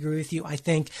entirely agree with you. I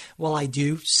think, while I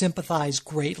do sympathize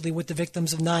greatly with the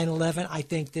victims of 9/11, I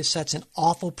think this sets an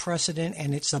awful precedent,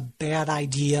 and it's a bad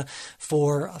idea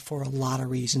for a lot of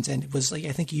reasons. And it was,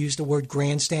 I think you used the word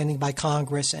grandstanding by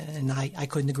Congress, and I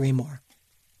couldn't agree more.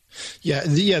 Yeah,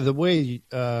 the way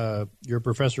your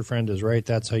professor friend is right,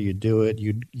 that's how you do it.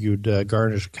 You'd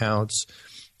garnish accounts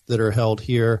that are held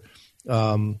here.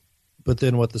 But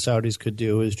then what the Saudis could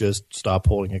do is just stop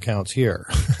holding accounts here.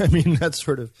 I mean, that's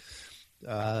sort of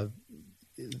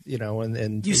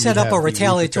and you set up a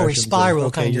retaliatory spiral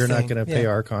of, kind of you're thing. Not going to pay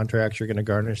our contracts, you're going to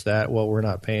garnish that. Well, we're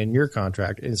not paying your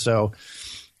contract. And so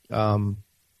it's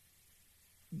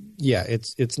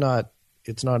not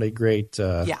a great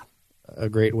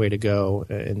way to go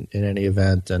in any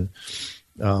event. And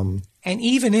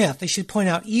even if, I should point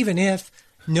out, even if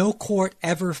no court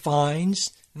ever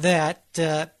finds that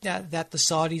the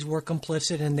Saudis were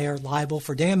complicit and they're liable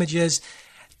for damages,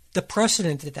 the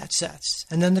precedent that sets,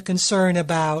 and then the concern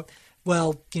about,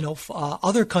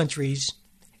 other countries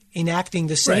enacting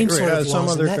the same sort of laws. Some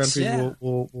other countries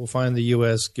will find the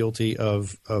U.S. guilty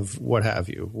of what have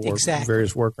you,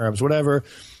 various war crimes, whatever,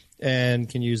 and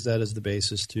can use that as the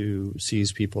basis to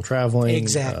seize people traveling,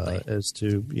 as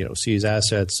to seize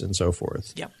assets and so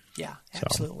forth. Yep. Yeah,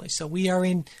 absolutely. So we are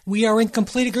in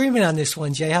complete agreement on this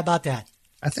one, Jay. How about that?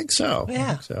 I think so. Yeah. I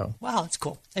think so. Wow, it's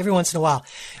cool. Every once in a while.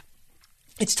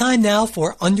 It's time now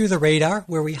for Under the Radar,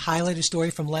 where we highlight a story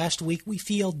from last week we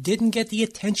feel didn't get the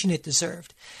attention it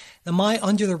deserved. Now, my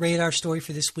Under the Radar story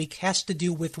for this week has to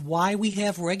do with why we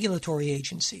have regulatory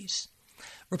agencies.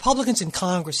 Republicans in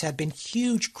Congress have been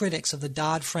huge critics of the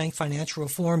Dodd-Frank financial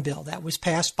reform bill that was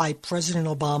passed by President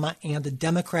Obama and the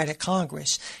Democratic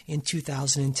Congress in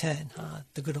 2010.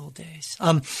 The good old days.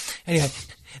 Anyway,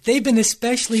 they've been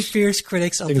especially fierce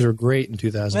critics of... Things were great in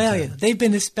 2010. Well, yeah, they've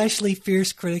been especially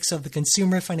fierce critics of the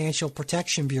Consumer Financial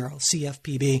Protection Bureau,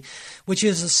 CFPB, which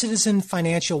is a citizen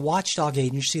financial watchdog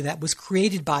agency that was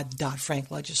created by the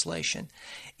Dodd-Frank legislation.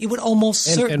 It would almost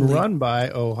certainly... And run by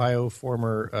Ohio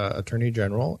former Attorney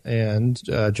General and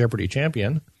Jeopardy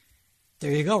champion.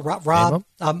 There you go. Rob,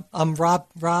 I'm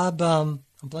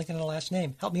blanking on the last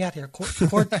name. Help me out here.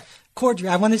 Cordray.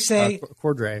 I want to say...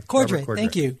 Cordray.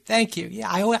 Thank you. Yeah,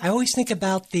 I always think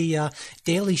about the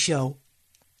Daily Show,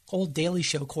 old Daily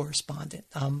Show correspondent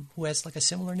who has like a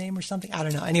similar name or something. I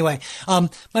don't know. Anyway,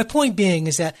 my point being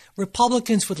is that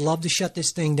Republicans would love to shut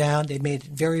this thing down. They made it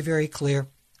very, very clear.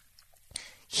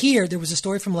 Here, there was a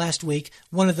story from last week,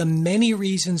 one of the many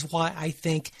reasons why I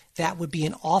think that would be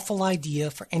an awful idea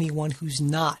for anyone who's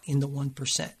not in the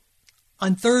 1%.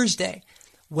 On Thursday,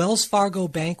 Wells Fargo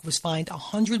Bank was fined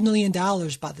 $100 million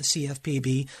by the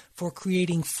CFPB for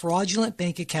creating fraudulent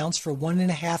bank accounts for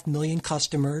 1.5 million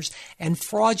customers and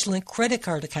fraudulent credit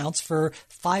card accounts for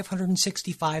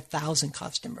 565,000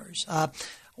 customers.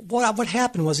 What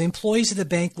happened was employees of the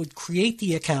bank would create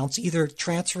the accounts, either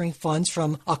transferring funds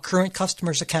from a current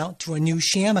customer's account to a new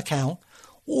sham account,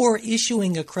 or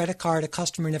issuing a credit card a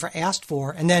customer never asked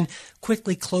for and then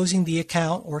quickly closing the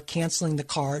account or canceling the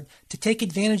card to take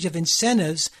advantage of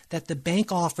incentives that the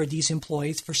bank offered these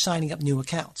employees for signing up new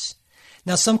accounts.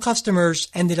 Now, some customers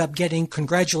ended up getting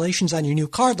congratulations on your new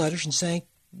card letters and saying,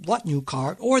 what new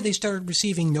card? Or they started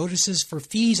receiving notices for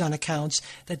fees on accounts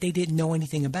that they didn't know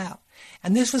anything about.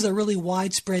 And this was a really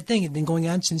widespread thing. It had been going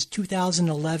on since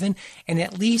 2011, and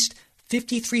at least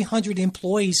 5,300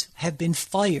 employees have been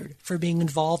fired for being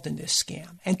involved in this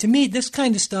scam. And to me, this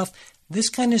kind of stuff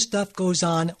goes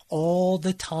on all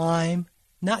the time,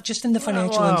 not just in the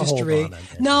financial industry.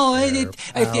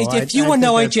 If you want to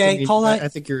know, AJ, hold on. I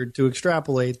think you're to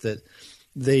extrapolate that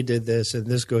they did this and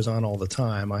this goes on all the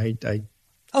time. I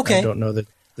don't know that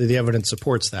the evidence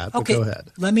supports that, but go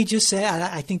ahead. Let me just say,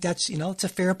 I think that's, it's a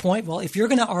fair point. Well, if you're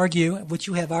going to argue, which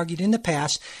you have argued in the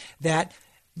past, that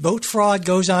vote fraud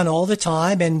goes on all the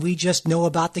time and we just know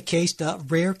about the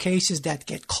rare cases that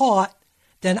get caught,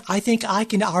 then I think I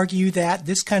can argue that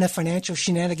this kind of financial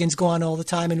shenanigans go on all the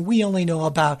time and we only know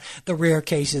about the rare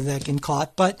cases that get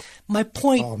caught. But my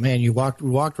point... Oh, man, you walked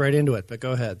right into it, but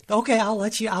go ahead. Okay, I'll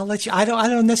let you. I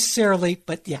don't necessarily,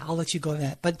 but yeah, I'll let you go to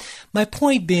that. But my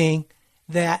point being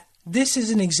that this is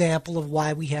an example of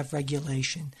why we have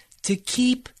regulation, to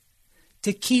keep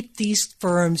these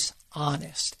firms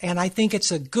honest. And I think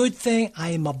it's a good thing.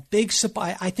 I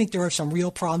think there are some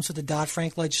real problems with the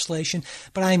Dodd-Frank legislation,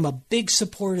 but I am a big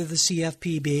supporter of the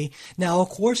CFPB. Now, of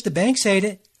course, the banks hate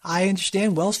it. I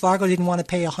understand Wells Fargo didn't want to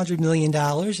pay $100 million,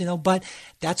 but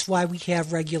that's why we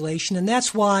have regulation. And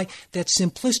that's why that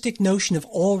simplistic notion of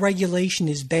all regulation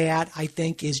is bad, I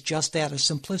think, is just that, a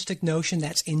simplistic notion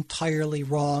that's entirely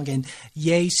wrong. And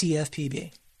yay,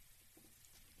 CFPB.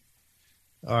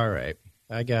 All right.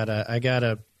 I gotta,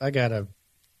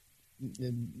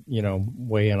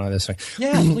 weigh in on this thing.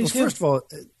 Yeah, please do. First of all,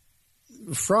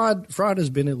 fraud has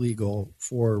been illegal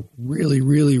for really,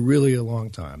 really, really a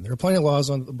long time. There are plenty of laws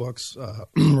on the books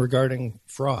regarding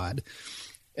fraud.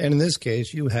 And in this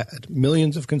case, you had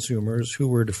millions of consumers who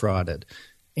were defrauded.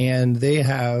 And they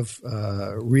have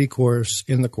recourse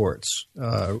in the courts.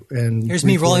 And here's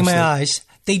me rolling my eyes.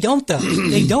 They don't, though.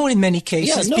 They don't in many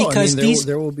cases because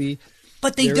there will be...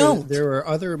 But they don't. There are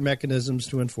other mechanisms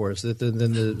to enforce it than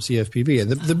the CFPB. And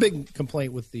the big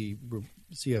complaint with the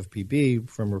CFPB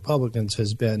from Republicans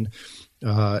has been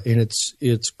in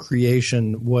its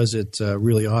creation, was it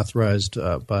really authorized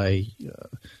by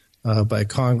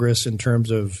Congress in terms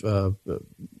of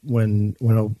when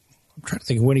I'm trying to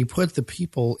think, when he put the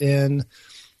people in,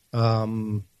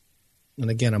 and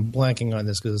again, I'm blanking on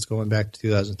this because it's going back to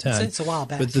 2010. It's a while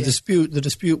back. But the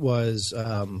dispute was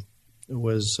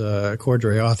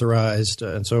Cordray authorized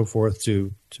and so forth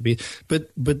to be, but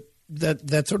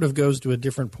that sort of goes to a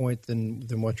different point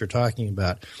than what you're talking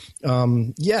about.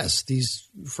 Yes,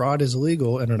 fraud is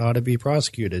illegal and it ought to be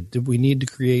prosecuted. Did we need to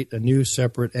create a new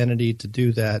separate entity to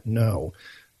do that? No.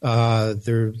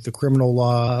 The criminal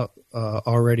law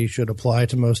already should apply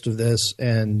to most of this,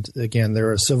 and again,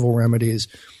 there are civil remedies,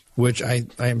 which I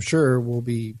am sure will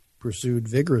be pursued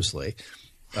vigorously.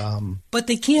 But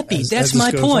they can't be. That's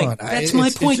my point. That's my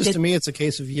point. To me, it's a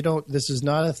case of this is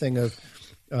not a thing of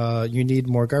you need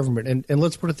more government. And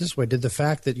let's put it this way: did the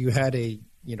fact that you had a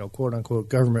quote unquote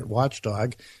government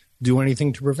watchdog do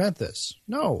anything to prevent this?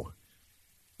 No.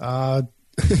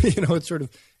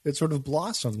 It sort of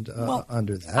blossomed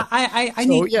under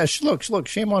that. Look,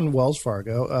 shame on Wells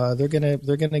Fargo. They're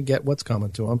gonna get what's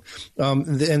coming to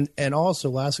them. And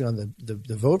also, lastly, on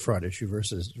the vote fraud issue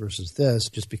versus this,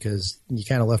 just because you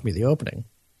kind of left me the opening,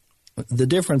 the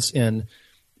difference in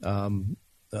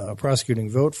prosecuting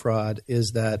vote fraud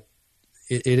is that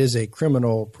it is a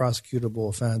criminal prosecutable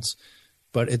offense,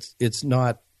 but it's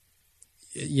not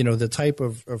the type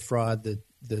of fraud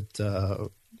that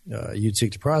you'd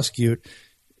seek to prosecute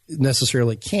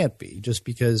necessarily can't be, just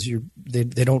because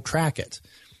they don't track it.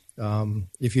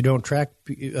 If you don't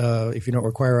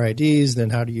require IDs, then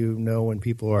how do you know when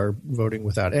people are voting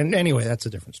without? And anyway, that's a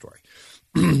different story.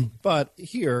 But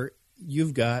here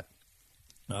you've got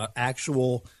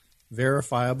actual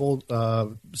verifiable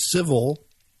civil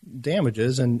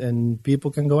damages, and people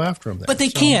can go after them there. But they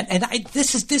can't. And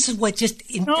this is what just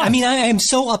 – I mean, I am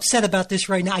so upset about this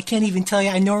right now. I can't even tell you.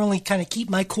 I normally kind of keep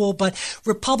my cool, but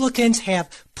Republicans have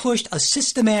pushed a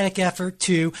systematic effort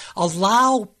to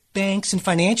allow banks and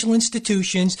financial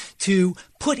institutions to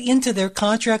put into their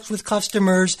contracts with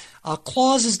customers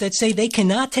clauses that say they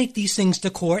cannot take these things to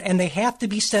court and they have to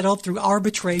be settled through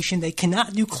arbitration. They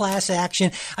cannot do class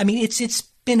action. I mean, it's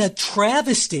been a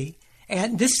travesty.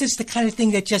 And this is the kind of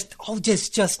thing that just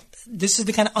this is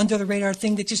the kind of under the radar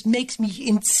thing that just makes me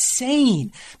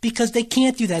insane, because they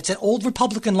can't do that. It's that old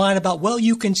Republican line about, well,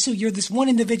 you can sue. You're this one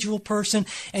individual person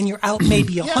and you're out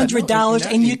maybe $100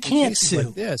 and you can't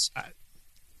sue.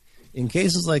 In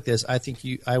cases like this, I think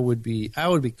I would be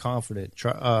confident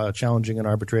challenging an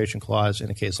arbitration clause in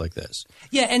a case like this.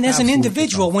 Yeah, and as an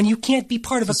individual, when you can't be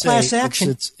part of a class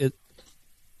action,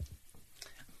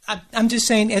 I'm just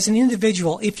saying, as an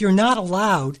individual, if you're not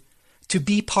allowed to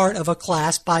be part of a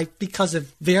class because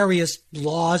of various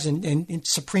laws and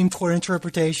Supreme Court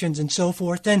interpretations and so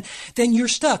forth, then you're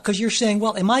stuck, because you're saying,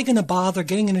 well, am I going to bother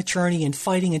getting an attorney and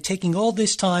fighting and taking all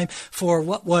this time for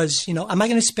what was, am I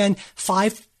going to spend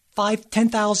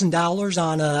 $10,000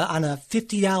 on a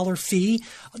 $50 fee?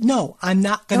 No, I'm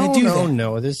not going to do that.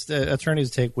 No. The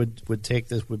attorneys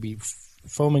would be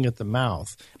foaming at the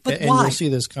mouth. But and why? You'll see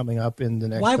this coming up in the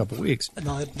next couple of weeks.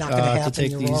 No, it's not going to happen. To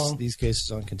take You're wrong. these cases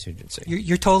on contingency.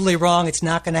 You're totally wrong. It's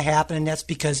not going to happen, and that's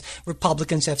because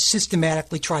Republicans have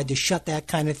systematically tried to shut that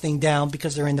kind of thing down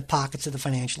because they're in the pockets of the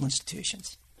financial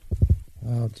institutions.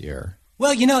 Oh, dear.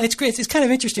 Well, it's great. It's kind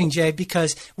of interesting, Jay,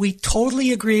 because we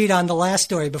totally agreed on the last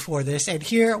story before this, and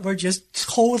here we're just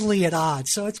totally at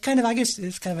odds. So it's kind of, I guess,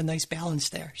 it's kind of a nice balance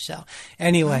there. So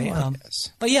anyway,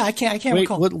 but yeah, I can't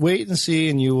recall. Wait and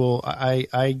see, and you will.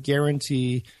 I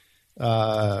guarantee,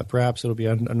 perhaps it'll be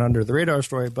an under the radar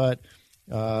story, but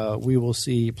we will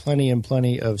see plenty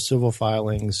of civil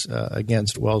filings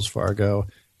against Wells Fargo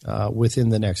within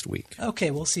the next week. Okay,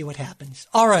 we'll see what happens.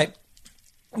 All right.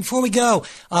 Before we go,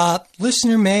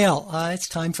 listener mail. It's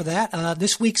time for that.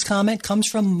 This week's comment comes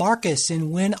from Marcus in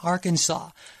Wynne, Arkansas.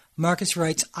 Marcus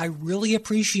writes, I really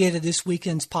appreciated this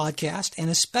weekend's podcast, and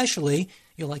especially,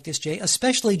 you'll like this, Jay,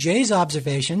 especially Jay's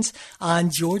observations on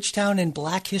Georgetown and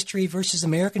Black history versus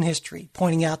American history,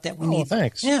 pointing out that we need...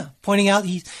 thanks. Yeah,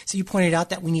 you pointed out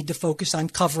that we need to focus on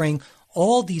covering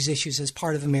all these issues as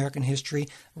part of American history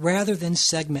rather than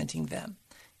segmenting them.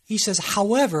 He says,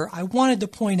 however, I wanted to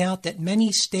point out that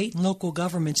many state and local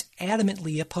governments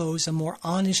adamantly oppose a more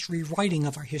honest rewriting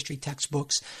of our history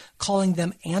textbooks, calling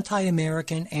them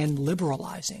anti-American and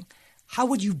liberalizing. How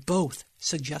would you both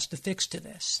suggest a fix to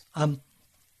this?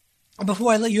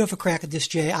 Before I let you have a crack at this,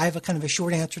 Jay, I have a kind of a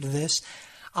short answer to this.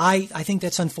 I think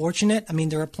that's unfortunate. I mean,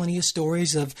 there are plenty of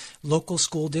stories of local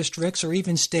school districts or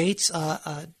even states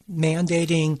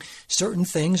mandating certain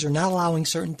things or not allowing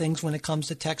certain things when it comes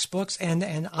to textbooks,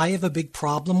 and I have a big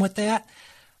problem with that.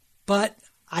 But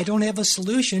I don't have a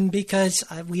solution because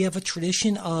we have a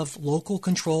tradition of local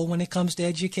control when it comes to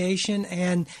education,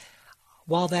 and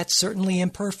while that's certainly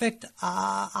imperfect,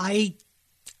 I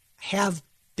have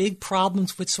big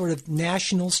problems with sort of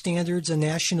national standards, a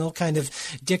national kind of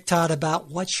diktat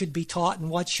about what should be taught and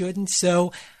what shouldn't.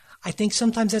 So I think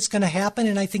sometimes that's going to happen,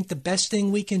 and I think the best thing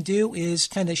we can do is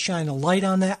kind of shine a light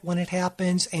on that when it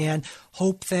happens and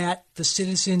hope that the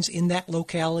citizens in that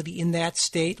locality, in that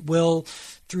state, will,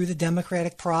 through the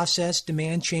democratic process,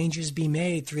 demand changes be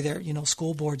made through their,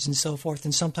 school boards and so forth.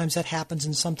 And sometimes that happens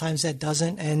and sometimes that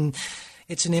doesn't. And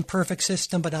it's an imperfect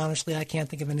system, but honestly, I can't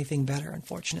think of anything better,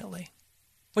 unfortunately.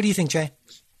 What do you think, Jay?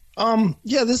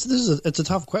 It's a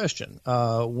tough question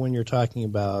when you're talking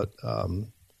about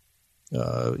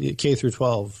K through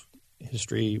 12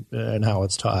 history and how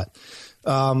it's taught.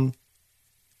 In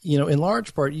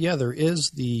large part, there is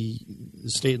the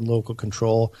state and local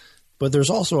control, but there's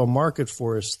also a market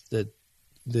force that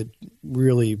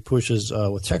really pushes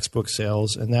with textbook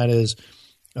sales, and that is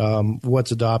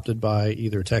what's adopted by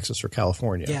either Texas or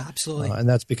California. Yeah, absolutely. And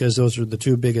that's because those are the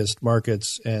two biggest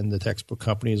markets, and the textbook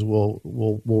companies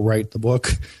will write the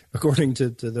book according to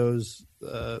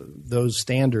those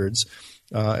standards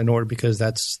in order, because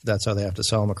that's how they have to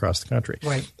sell them across the country.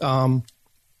 Right.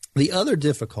 The other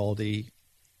difficulty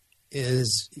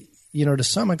is, to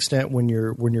some extent, when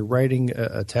you're writing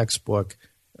a textbook,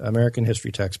 American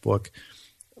history textbook,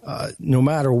 no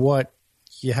matter what,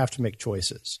 you have to make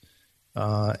choices.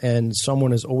 And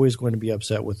someone is always going to be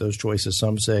upset with those choices.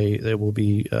 Some say they will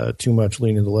be too much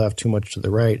leaning to the left, too much to the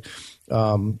right.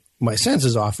 My sense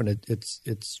is often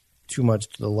it's too much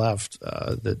to the left.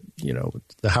 That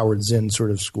the Howard Zinn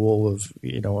sort of school of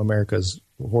America's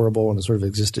horrible and it sort of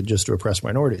existed just to oppress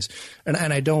minorities. And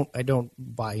I don't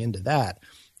buy into that.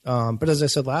 But as I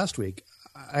said last week,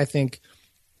 I think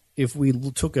if we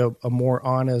took a more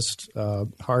honest,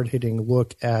 hard-hitting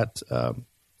look at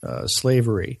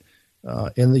slavery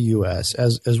in the U.S.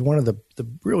 as one of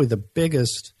the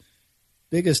biggest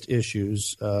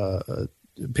issues,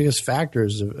 biggest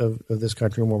factors of this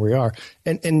country and where we are.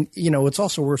 And it's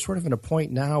also, we're sort of in a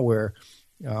point now where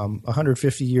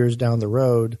 150 years down the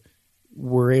road,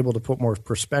 we're able to put more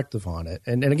perspective on it.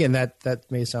 And again, that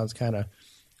may sound kind of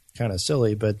kind of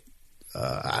silly, but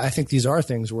I think these are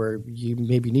things where you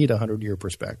maybe need a 100-year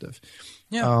perspective.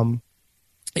 Yeah.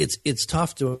 It's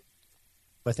tough to,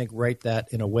 I think, write that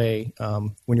in a way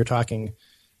when you're talking,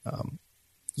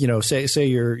 say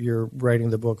you're writing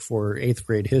the book for 8th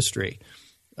grade history,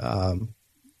 to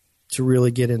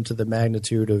really get into the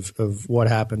magnitude of what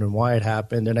happened and why it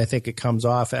happened. And I think it comes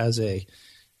off as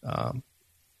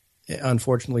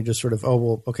unfortunately, just sort of,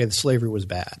 the slavery was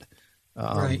bad.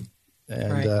 Right.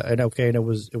 And it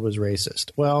was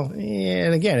racist. Well,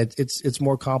 and again, it's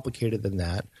more complicated than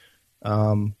that.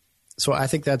 So I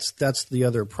think that's the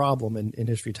other problem in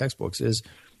history textbooks is,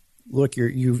 look,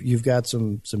 you've got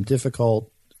some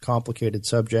difficult, complicated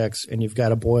subjects, and you've got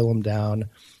to boil them down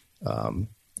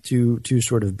to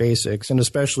sort of basics, and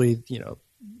especially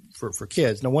for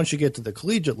kids. Now, once you get to the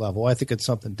collegiate level, I think it's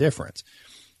something different.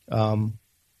 And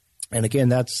again,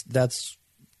 that's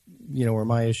where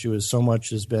my issue is. So much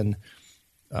has been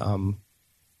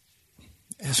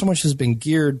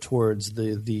geared towards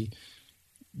the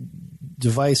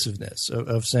divisiveness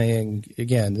of saying,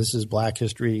 again, this is Black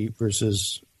history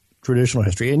versus traditional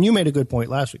history. And you made a good point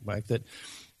last week, Mike, that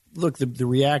look, the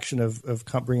reaction of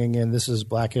bringing in this is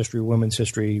Black history, women's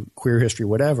history, queer history,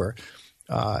 whatever,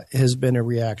 has been a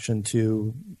reaction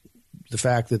to the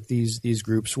fact that these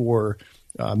groups were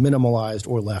minimalized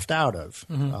or left out of,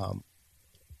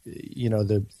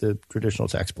 the traditional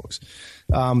textbooks.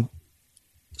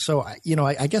 So,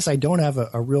 I guess I don't have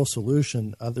a real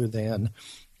solution other than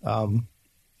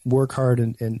work hard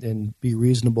and be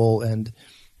reasonable. And,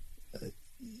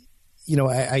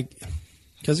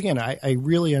 because again, I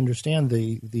really understand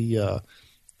the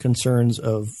concerns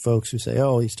of folks who say,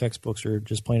 these textbooks are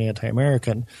just plain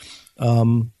anti-American.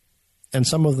 And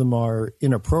some of them are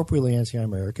inappropriately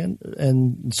anti-American,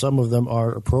 and some of them are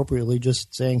appropriately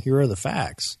just saying, here are the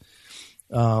facts.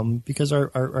 Because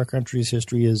our country's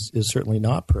history is certainly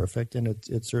not perfect, and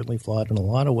it's certainly flawed in a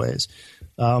lot of ways.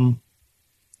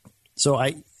 So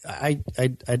I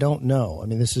don't know. I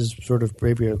mean, this is sort of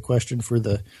maybe a question for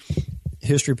the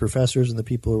history professors and the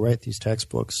people who write these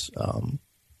textbooks.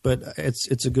 But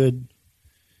it's a good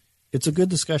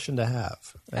discussion to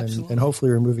have, and hopefully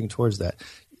we're moving towards that.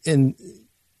 And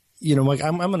Mike,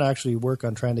 I'm going to actually work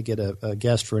on trying to get a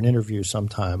guest for an interview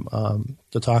sometime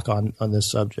to talk on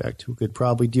this subject, who could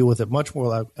probably deal with it much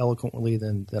more eloquently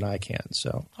than I can.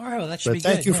 So, all right, well, that should be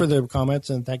good. Thank you for the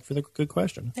comments, and thank you for the good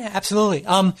question. Yeah, absolutely.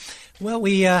 Well,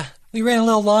 we ran a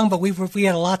little long, but we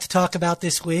had a lot to talk about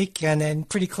this week, and then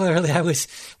pretty clearly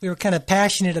we were kind of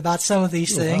passionate about some of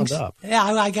these things. Wound up. Yeah,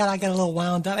 I got a little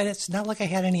wound up, and it's not like I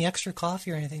had any extra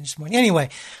coffee or anything this morning. Anyway.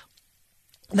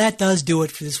 That does do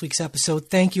it for this week's episode.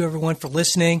 Thank you, everyone, for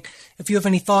listening. If you have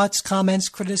any thoughts, comments,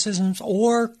 criticisms,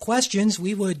 or questions,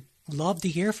 we would love to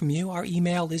hear from you. Our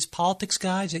email is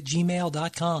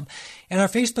politicsguys@gmail.com. And our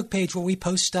Facebook page, where we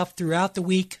post stuff throughout the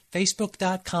week,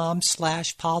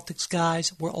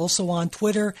 facebook.com/politicsguys. We're also on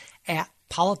Twitter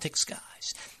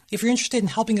 @politicsguys. If you're interested in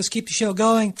helping us keep the show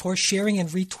going, of course, sharing and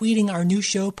retweeting our new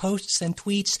show posts and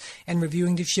tweets and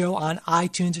reviewing the show on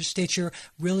iTunes or Stitcher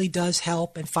really does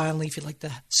help. And finally, if you'd like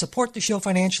to support the show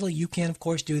financially, you can, of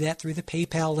course, do that through the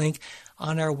PayPal link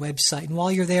on our website. And while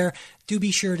you're there, do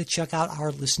be sure to check out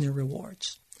our listener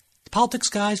rewards. The Politics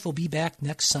Guys will be back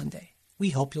next Sunday.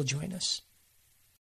 We hope you'll join us.